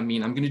you what I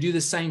mean. I'm going to do the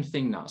same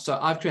thing now. So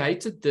I've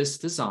created this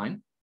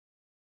design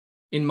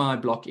in my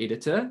block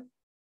editor.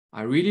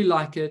 I really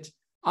like it.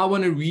 I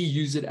want to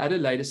reuse it at a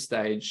later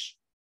stage.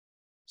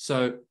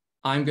 So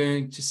I'm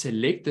going to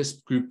select this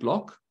group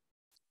block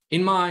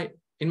in my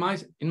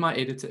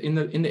editor, in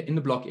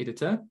the block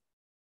editor.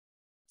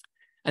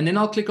 And then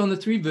I'll click on the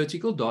 3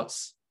 vertical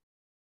dots.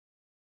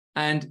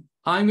 And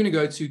I'm going to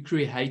go to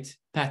create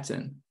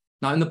pattern.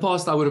 Now, in the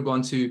past, I would have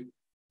gone to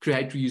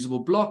create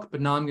reusable block,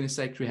 but now I'm going to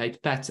say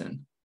create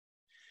pattern.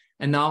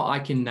 And now I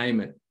can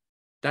name it.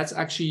 That's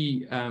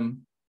actually,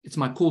 it's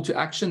my call to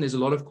action. There's a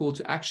lot of call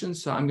to action.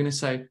 So I'm going to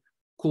say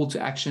call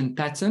to action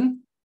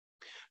pattern.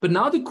 But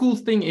now the cool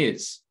thing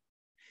is,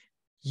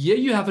 here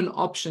you have an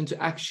option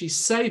to actually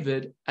save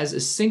it as a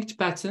synced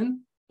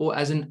pattern or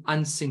as an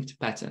unsynced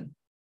pattern.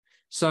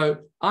 So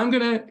I'm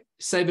going to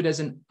save it as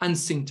an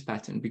unsynced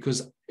pattern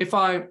because if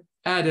I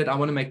add it, I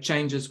want to make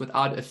changes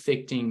without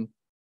affecting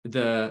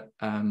the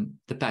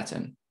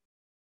pattern.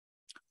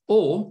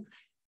 Or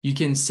you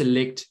can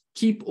select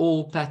keep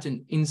all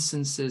pattern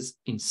instances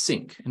in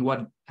sync. And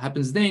what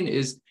happens then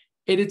is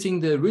editing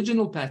the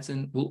original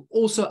pattern will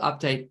also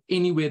update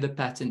anywhere the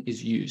pattern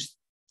is used.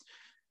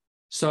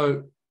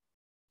 So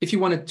if you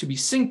want it to be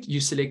synced, you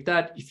select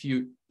that. If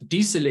you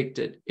deselect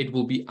it, it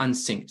will be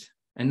unsynced.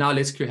 And now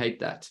let's create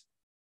that.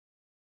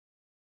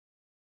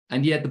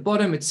 And here at the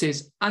bottom, it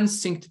says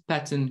unsynced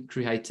pattern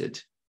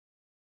created.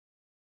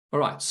 All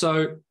right,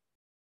 so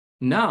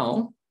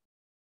now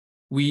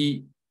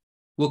we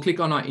will click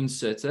on our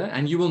inserter,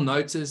 and you will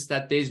notice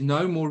that there's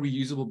no more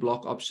reusable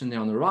block option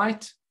there on the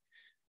right,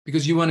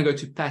 because you want to go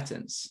to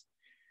patterns.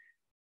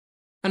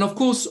 And of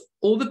course,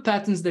 all the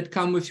patterns that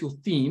come with your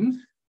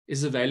theme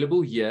is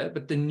available here,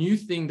 but the new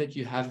thing that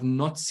you have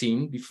not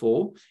seen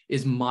before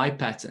is my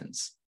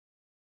patterns.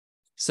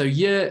 So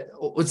here,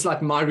 it's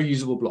like my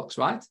reusable blocks,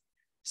 right?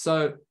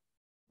 So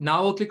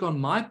now I'll click on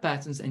my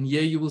patterns, and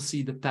here you will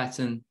see the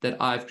pattern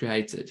that I've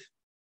created.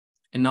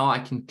 And now I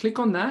can click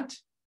on that,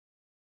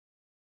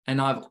 and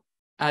I've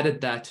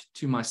added that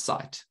to my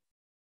site.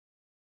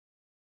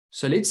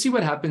 So let's see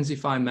what happens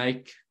if I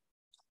make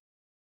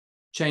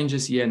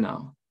changes here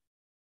now.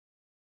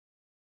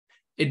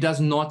 It does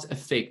not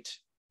affect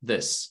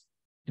this.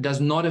 It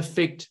does not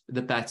affect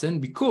the pattern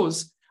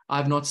because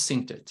I've not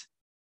synced it.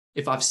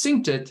 If I've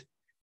synced it,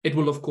 it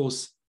will of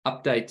course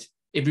update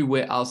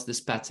everywhere else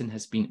this pattern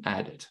has been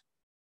added.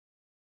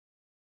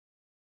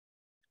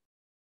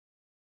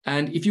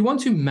 And if you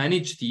want to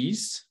manage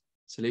these,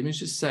 so let me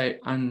just say,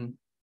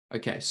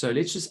 okay, so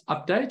let's just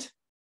update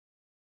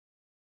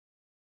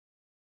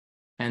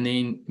and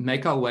then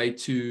make our way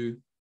to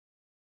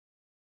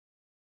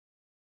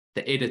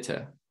the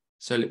editor.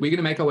 So we're going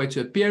to make our way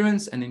to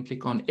appearance and then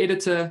click on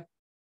editor.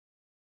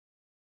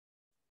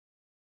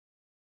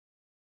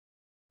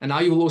 And now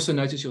you will also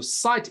notice your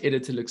site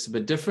editor looks a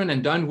bit different.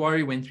 And don't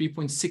worry, when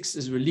 3.6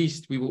 is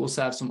released, we will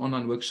also have some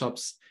online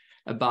workshops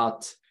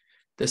about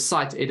the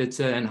site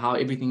editor and how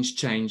everything's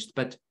changed.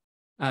 But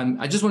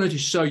I just wanted to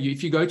show you,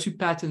 if you go to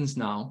patterns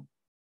now,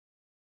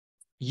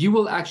 you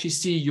will actually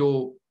see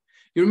you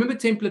remember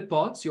template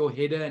parts, your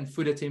header and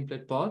footer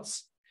template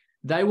parts,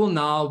 they will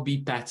now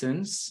be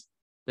patterns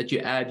that you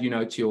add,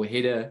 to your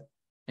header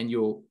and to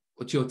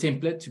your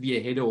template to be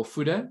a header or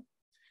footer.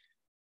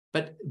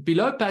 But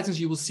below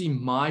patterns, you will see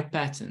my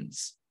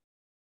patterns.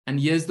 And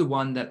here's the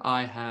one that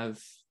I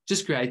have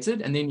just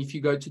created. And then if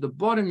you go to the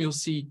bottom, you'll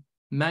see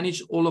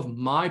manage all of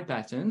my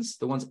patterns,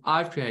 the ones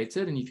I've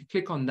created. And if you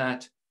click on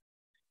that,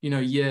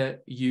 here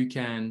you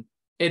can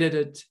edit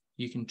it,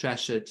 you can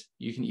trash it,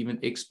 you can even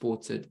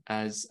export it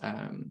as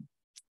a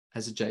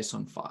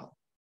JSON file.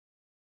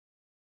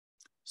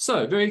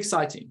 So very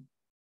exciting.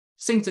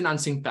 Synced and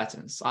unsynced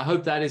patterns. I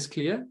hope that is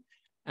clear.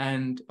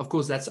 And of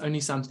course, that's only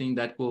something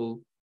that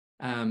will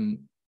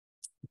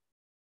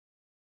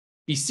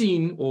be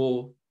seen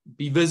or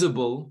be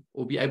visible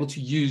or be able to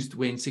be used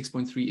when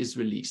 6.3 is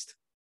released.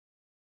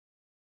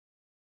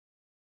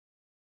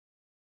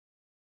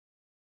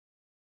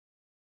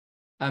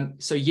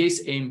 So yes,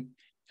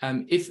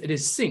 if it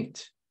is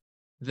synced,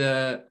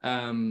 the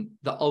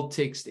alt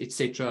text,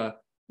 etc.,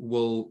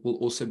 will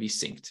also be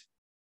synced.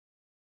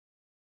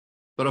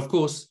 But of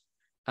course,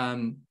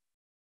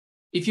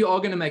 if you are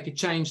going to make a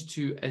change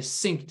to a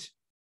synced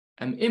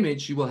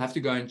image, you will have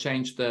to go and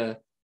change the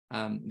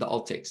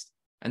alt text,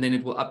 and then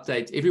it will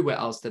update everywhere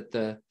else that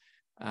the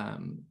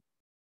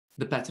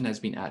pattern has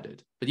been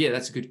added. But yeah,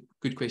 that's a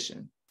good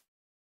question.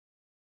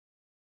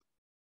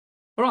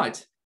 All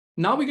right,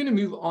 now we're going to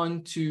move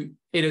on to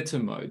editor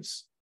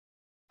modes.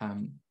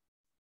 And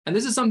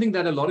this is something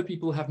that a lot of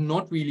people have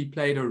not really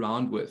played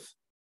around with.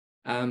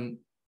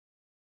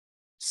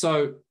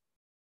 So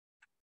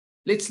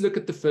let's look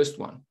at the first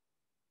one.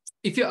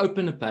 If you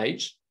open a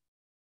page,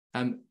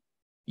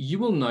 you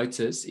will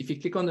notice if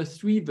you click on the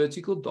 3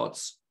 vertical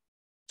dots,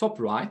 top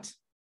right,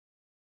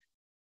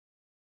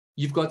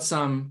 you've got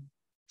some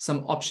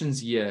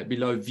options here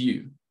below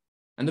view.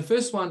 And the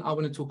first one I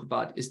want to talk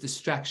about is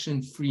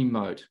distraction-free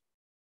mode.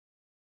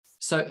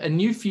 So it's a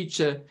new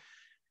feature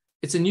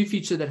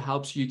that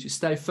helps you to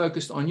stay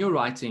focused on your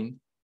writing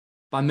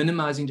by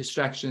minimizing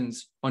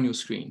distractions on your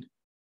screen.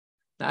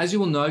 Now, as you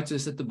will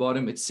notice at the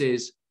bottom, it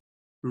says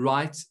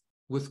write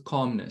with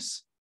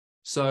calmness.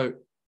 So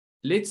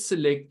let's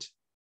select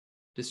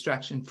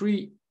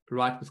distraction-free,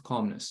 write with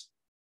calmness.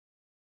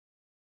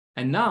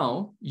 And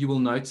now you will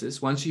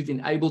notice, once you've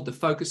enabled the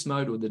focus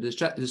mode or the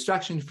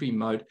distraction-free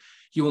mode,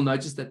 you will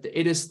notice that the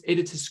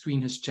editor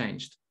screen has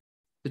changed.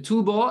 The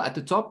toolbar at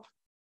the top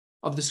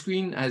of the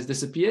screen has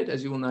disappeared,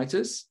 as you will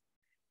notice.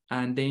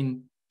 And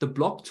then the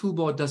block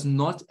toolbar does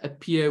not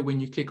appear when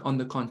you click on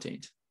the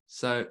content.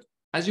 So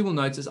as you will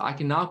notice, I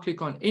can now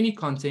click on any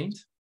content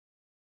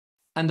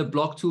and the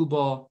block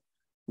toolbar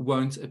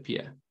won't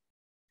appear.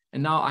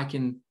 And now I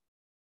can,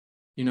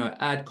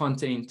 add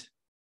content,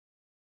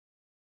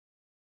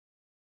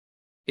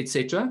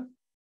 etc.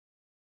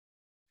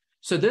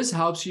 So this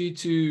helps you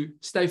to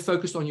stay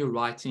focused on your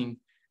writing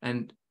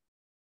and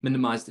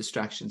minimize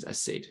distractions, as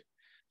said.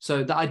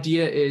 So the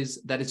idea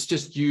is that it's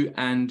just you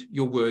and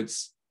your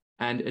words,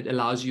 and it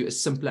allows you a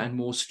simpler and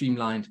more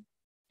streamlined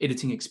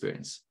editing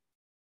experience.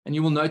 And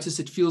you will notice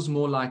it feels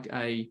more like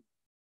a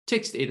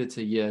text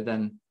editor here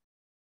than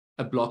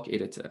a block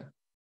editor.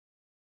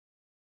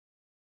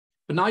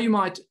 But now you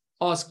might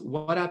ask,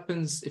 what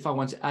happens if I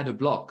want to add a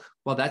block?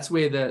 Well, that's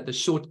where the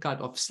shortcut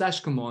of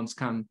slash commands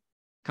come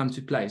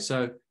to play.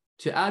 So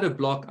to add a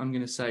block, I'm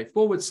going to say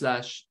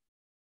 /,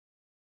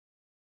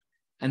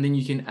 and then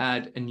you can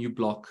add a new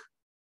block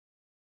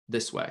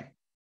this way.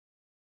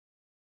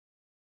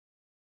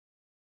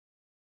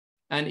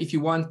 And if you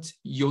want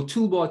your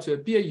toolbar to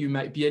appear, you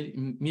might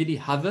merely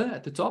hover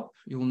at the top.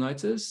 You will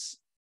notice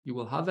you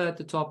will hover at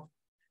the top.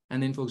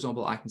 And then, for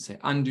example, I can say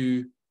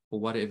undo or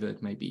whatever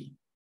it may be.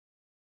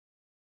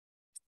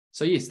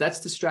 So yes, that's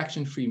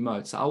distraction-free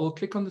mode. So I will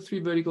click on the 3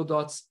 vertical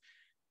dots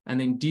and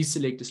then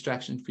deselect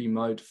distraction-free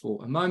mode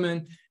for a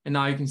moment. And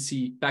now you can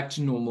see back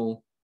to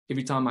normal.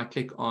 Every time I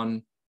click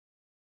on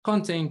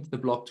content, the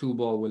block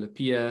toolbar will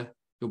appear,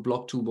 your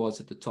block toolbars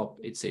at the top,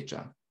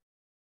 etc.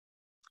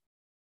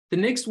 The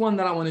next one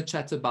that I want to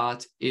chat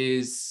about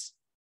is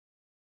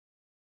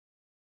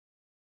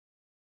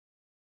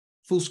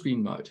full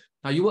screen mode.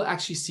 Now you will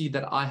actually see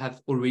that I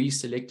have already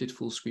selected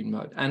full screen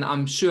mode. And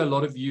I'm sure a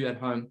lot of you at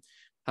home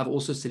have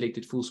also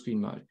selected full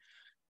screen mode.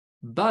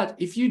 But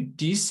if you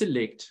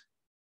deselect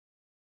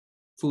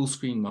full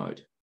screen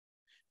mode,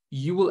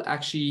 you will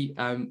actually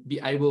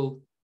be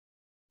able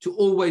to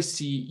always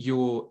see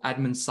your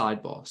admin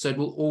sidebar. So it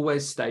will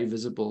always stay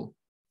visible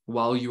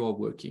while you are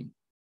working.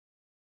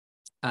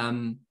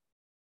 And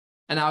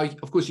now,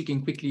 of course, you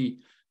can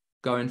quickly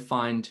go and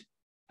find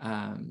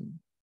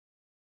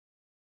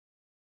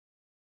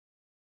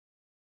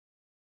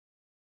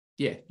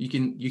you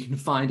can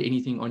find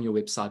anything on your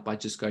website by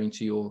just going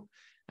to your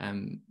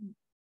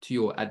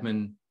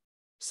admin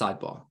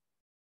sidebar.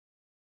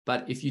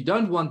 But if you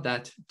don't want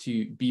that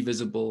to be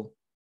visible,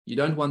 you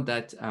don't want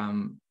that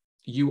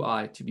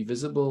UI to be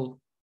visible,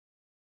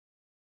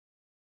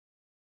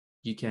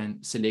 you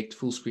can select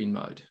full screen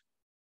mode.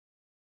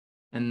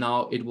 And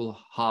now it will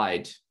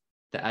hide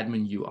the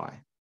admin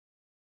UI.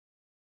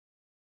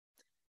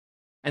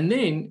 And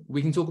then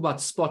we can talk about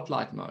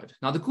spotlight mode.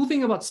 Now, the cool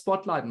thing about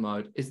spotlight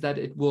mode is that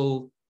it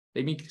will,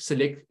 let me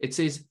select, it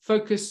says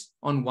focus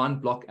on one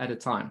block at a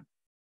time.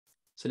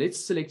 So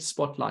let's select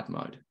spotlight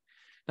mode.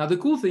 Now, the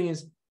cool thing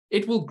is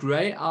it will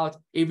gray out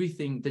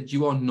everything that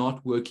you are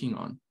not working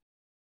on.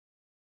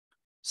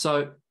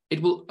 So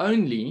it will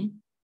only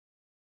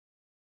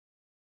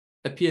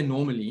appear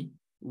normally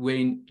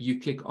when you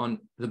click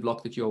on the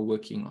block that you're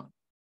working on.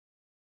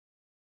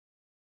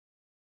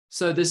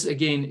 So this,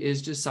 again,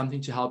 is just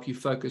something to help you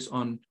focus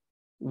on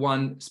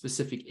one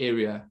specific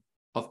area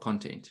of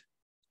content.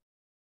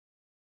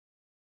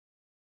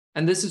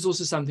 And this is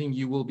also something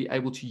you will be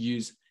able to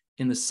use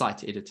in the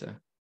site editor.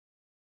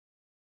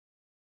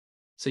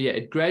 So yeah,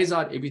 it grays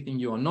out everything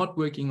you are not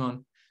working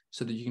on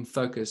so that you can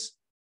focus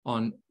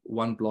on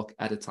one block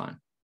at a time.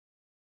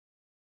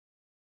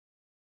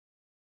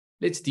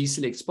 Let's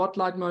deselect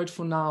spotlight mode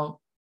for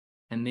now,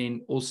 and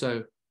then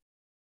also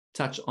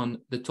touch on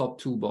the top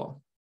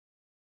toolbar.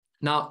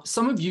 Now,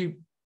 some of you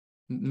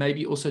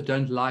maybe also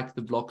don't like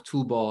the block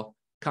toolbar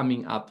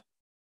coming up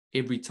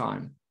every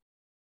time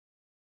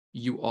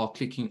you are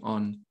clicking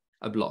on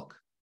a block.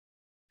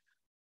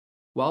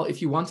 Well,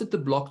 if you wanted the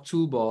block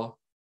toolbar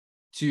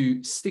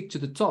to stick to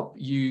the top,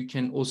 you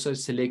can also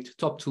select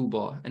top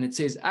toolbar, and it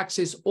says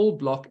access all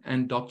block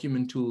and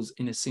document tools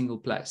in a single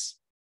place.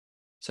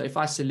 So if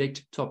I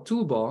select top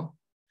toolbar,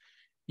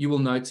 you will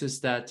notice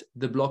that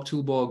the block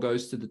toolbar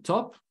goes to the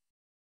top.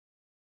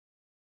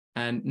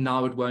 And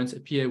now it won't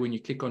appear when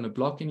you click on a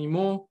block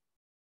anymore.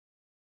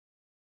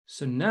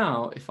 So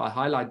now if I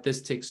highlight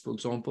this text, for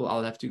example,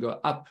 I'll have to go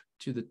up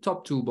to the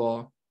top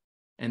toolbar,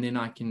 and then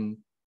I can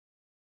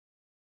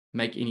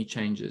make any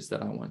changes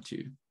that I want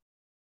to.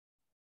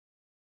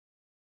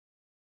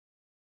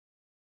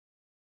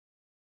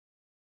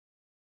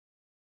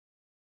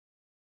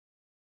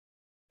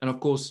 And of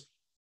course,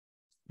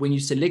 when you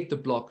select the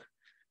block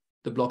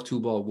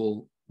toolbar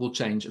will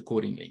change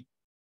accordingly.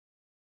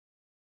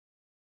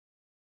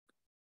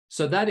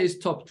 So that is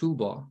top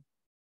toolbar.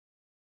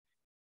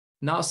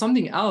 Now,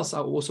 something else I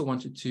also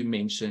wanted to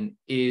mention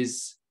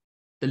is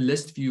the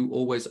list view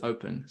always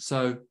open.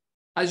 So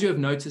as you have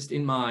noticed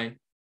in my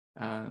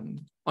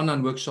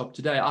online workshop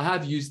today, I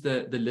have used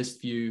the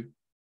list view.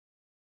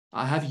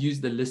 I have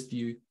used the list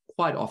view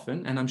quite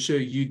often, and I'm sure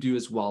you do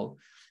as well,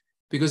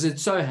 because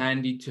it's so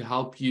handy to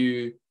help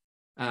you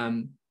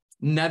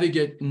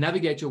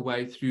navigate your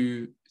way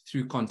through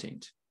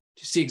content,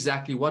 to see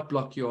exactly what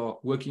block you're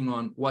working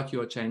on, what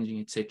you're changing,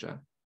 etc.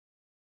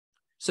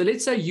 So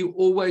let's say you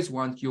always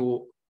want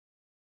your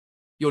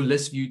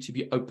list view to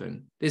be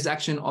open. There's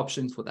actually an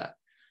option for that.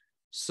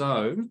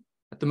 So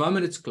at the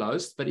moment it's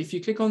closed, but if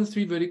you click on the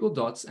 3 vertical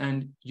dots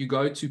and you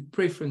go to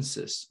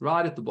preferences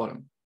right at the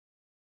bottom,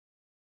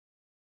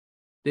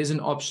 there's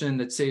an option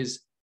that says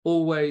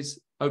always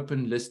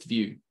open list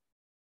view.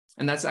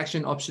 And that's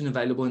actually an option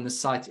available in the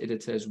site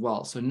editor as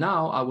well. So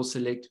now I will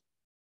select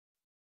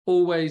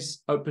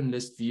always open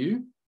list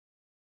view.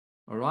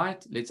 All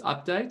right, let's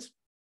update.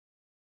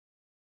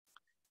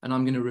 And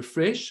I'm going to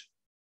refresh.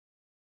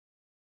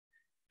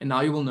 And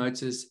now you will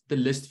notice the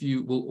list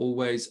view will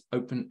always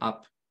open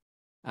up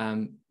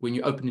when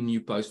you open a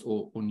new post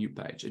or new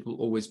page. It will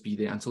always be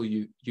there until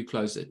you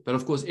close it. But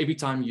of course, every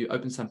time you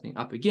open something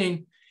up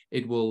again,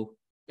 it will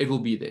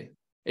be there.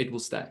 It will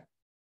stay.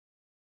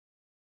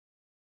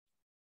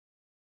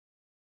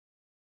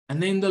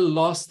 And then the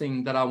last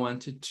thing that I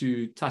wanted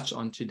to touch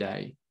on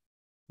today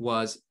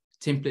was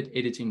template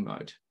editing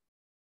mode.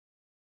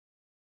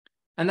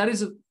 And that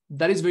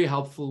is very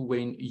helpful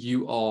when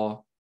you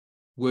are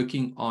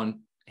working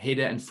on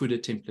header and footer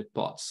template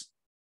parts.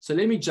 So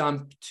let me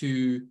jump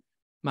to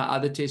my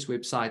other test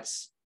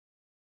websites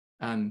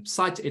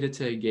site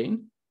editor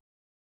again.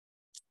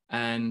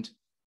 And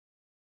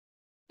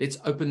let's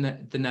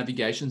open the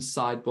navigation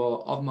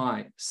sidebar of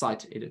my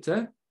site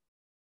editor.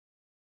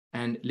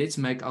 And let's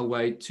make our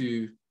way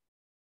to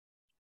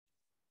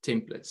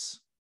templates.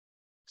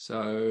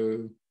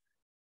 So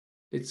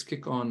let's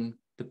click on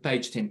the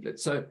page template.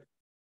 So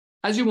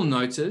as you will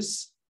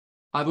notice,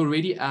 I've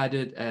already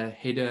added a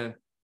header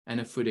and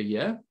a footer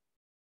here.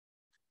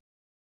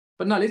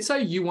 But now let's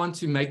say you want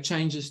to make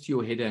changes to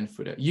your header and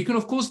footer. You can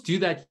of course do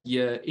that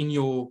here in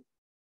your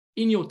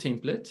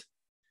template,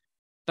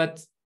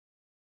 but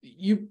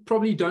you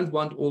probably don't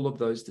want all of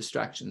those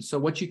distractions. So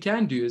what you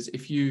can do is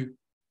if you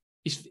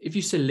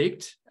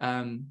select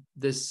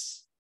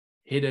this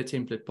header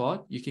template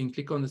part, you can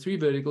click on the 3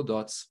 vertical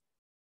dots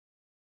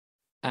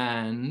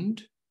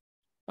and,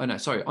 on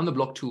the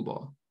block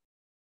toolbar.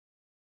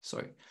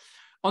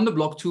 On the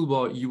block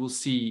toolbar, you will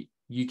see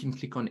you can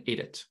click on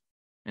edit.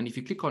 And if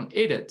you click on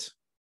edit,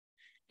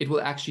 it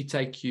will actually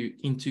take you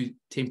into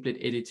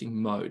template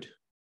editing mode.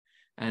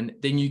 And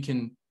then you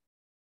can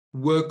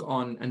work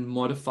on and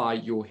modify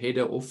your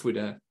header or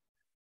footer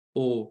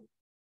or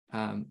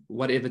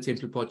whatever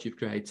template part you've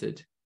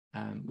created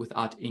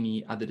without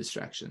any other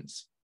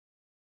distractions.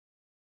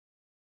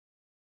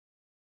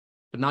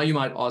 But now you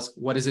might ask,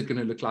 what is it going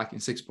to look like in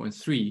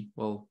 6.3?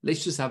 Well,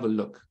 let's just have a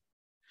look.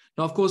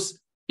 Now, of course,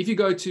 if you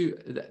go to,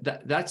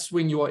 that's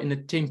when you are in a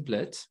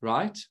template,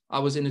 right? I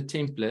was in a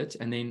template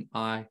and then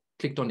I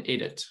clicked on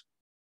edit.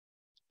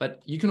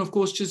 But you can, of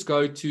course, just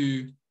go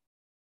to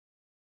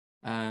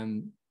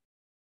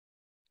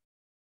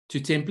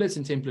templates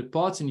and template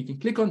parts, and you can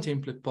click on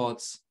template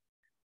parts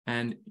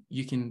and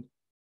you can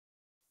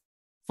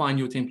find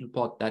your template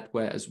part that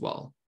way as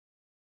well.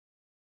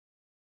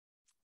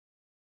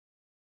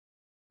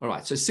 All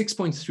right, so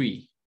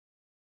 6.3,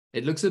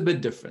 it looks a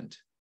bit different.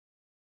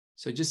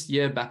 So just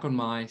here, back on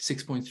my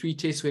 6.3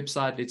 test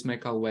website, let's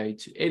make our way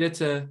to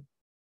editor.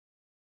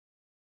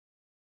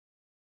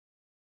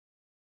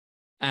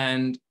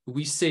 And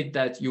we said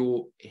that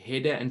your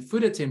header and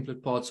footer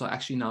template parts are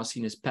actually now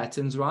seen as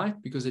patterns, right?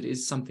 Because it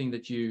is something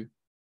that you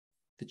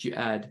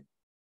add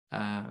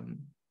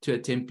to a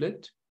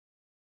template,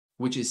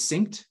 which is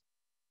synced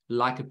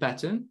like a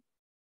pattern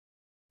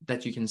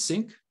that you can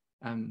sync.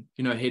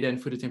 Header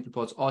and footer template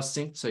parts are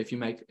synced. So if you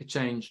make a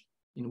change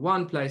in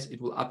one place, it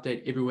will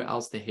update everywhere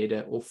else the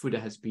header or footer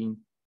has been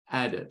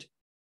added.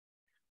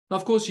 Now,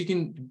 of course, you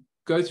can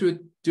go through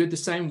it, do it the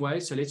same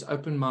way. So let's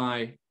open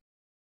my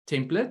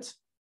template.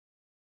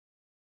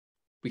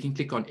 We can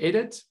click on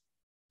edit.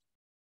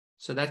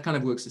 So that kind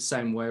of works the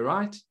same way,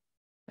 right?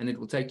 And it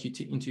will take you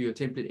into your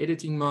template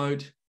editing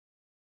mode.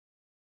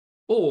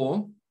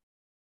 Or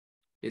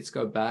let's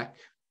go back.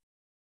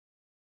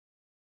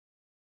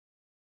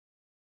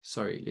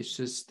 Sorry, let's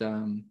just,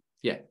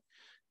 yeah.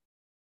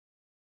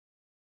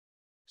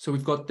 So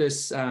we've got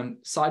this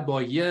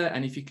sidebar here,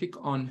 and if you click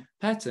on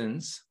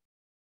patterns,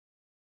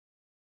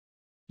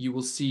 you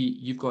will see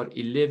you've got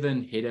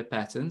 11 header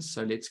patterns.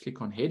 So let's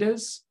click on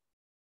headers.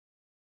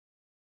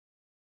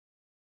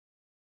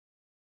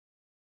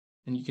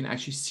 And you can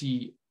actually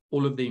see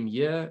all of them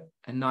here.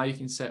 And now you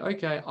can say,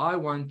 okay, I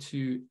want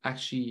to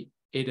actually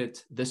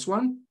edit this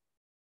one.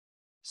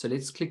 So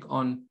let's click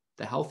on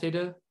the health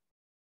header.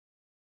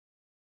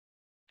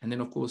 And then,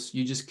 of course,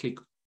 you just click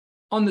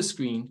on the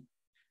screen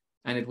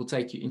and it will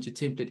take you into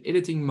template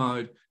editing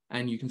mode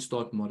and you can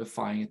start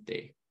modifying it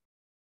there.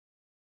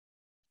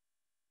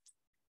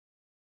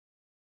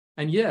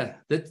 And yeah,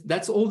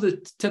 that's all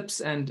the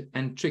tips and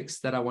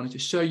tricks that I wanted to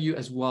show you,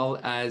 as well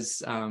as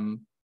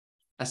some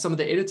of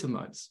the editor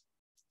modes.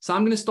 So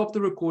I'm going to stop the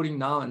recording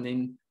now and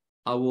then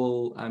I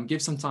will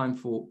give some time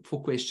for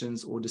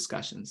questions or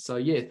discussions. So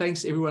yeah,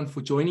 thanks everyone for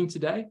joining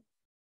today.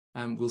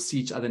 We'll see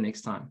each other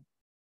next time.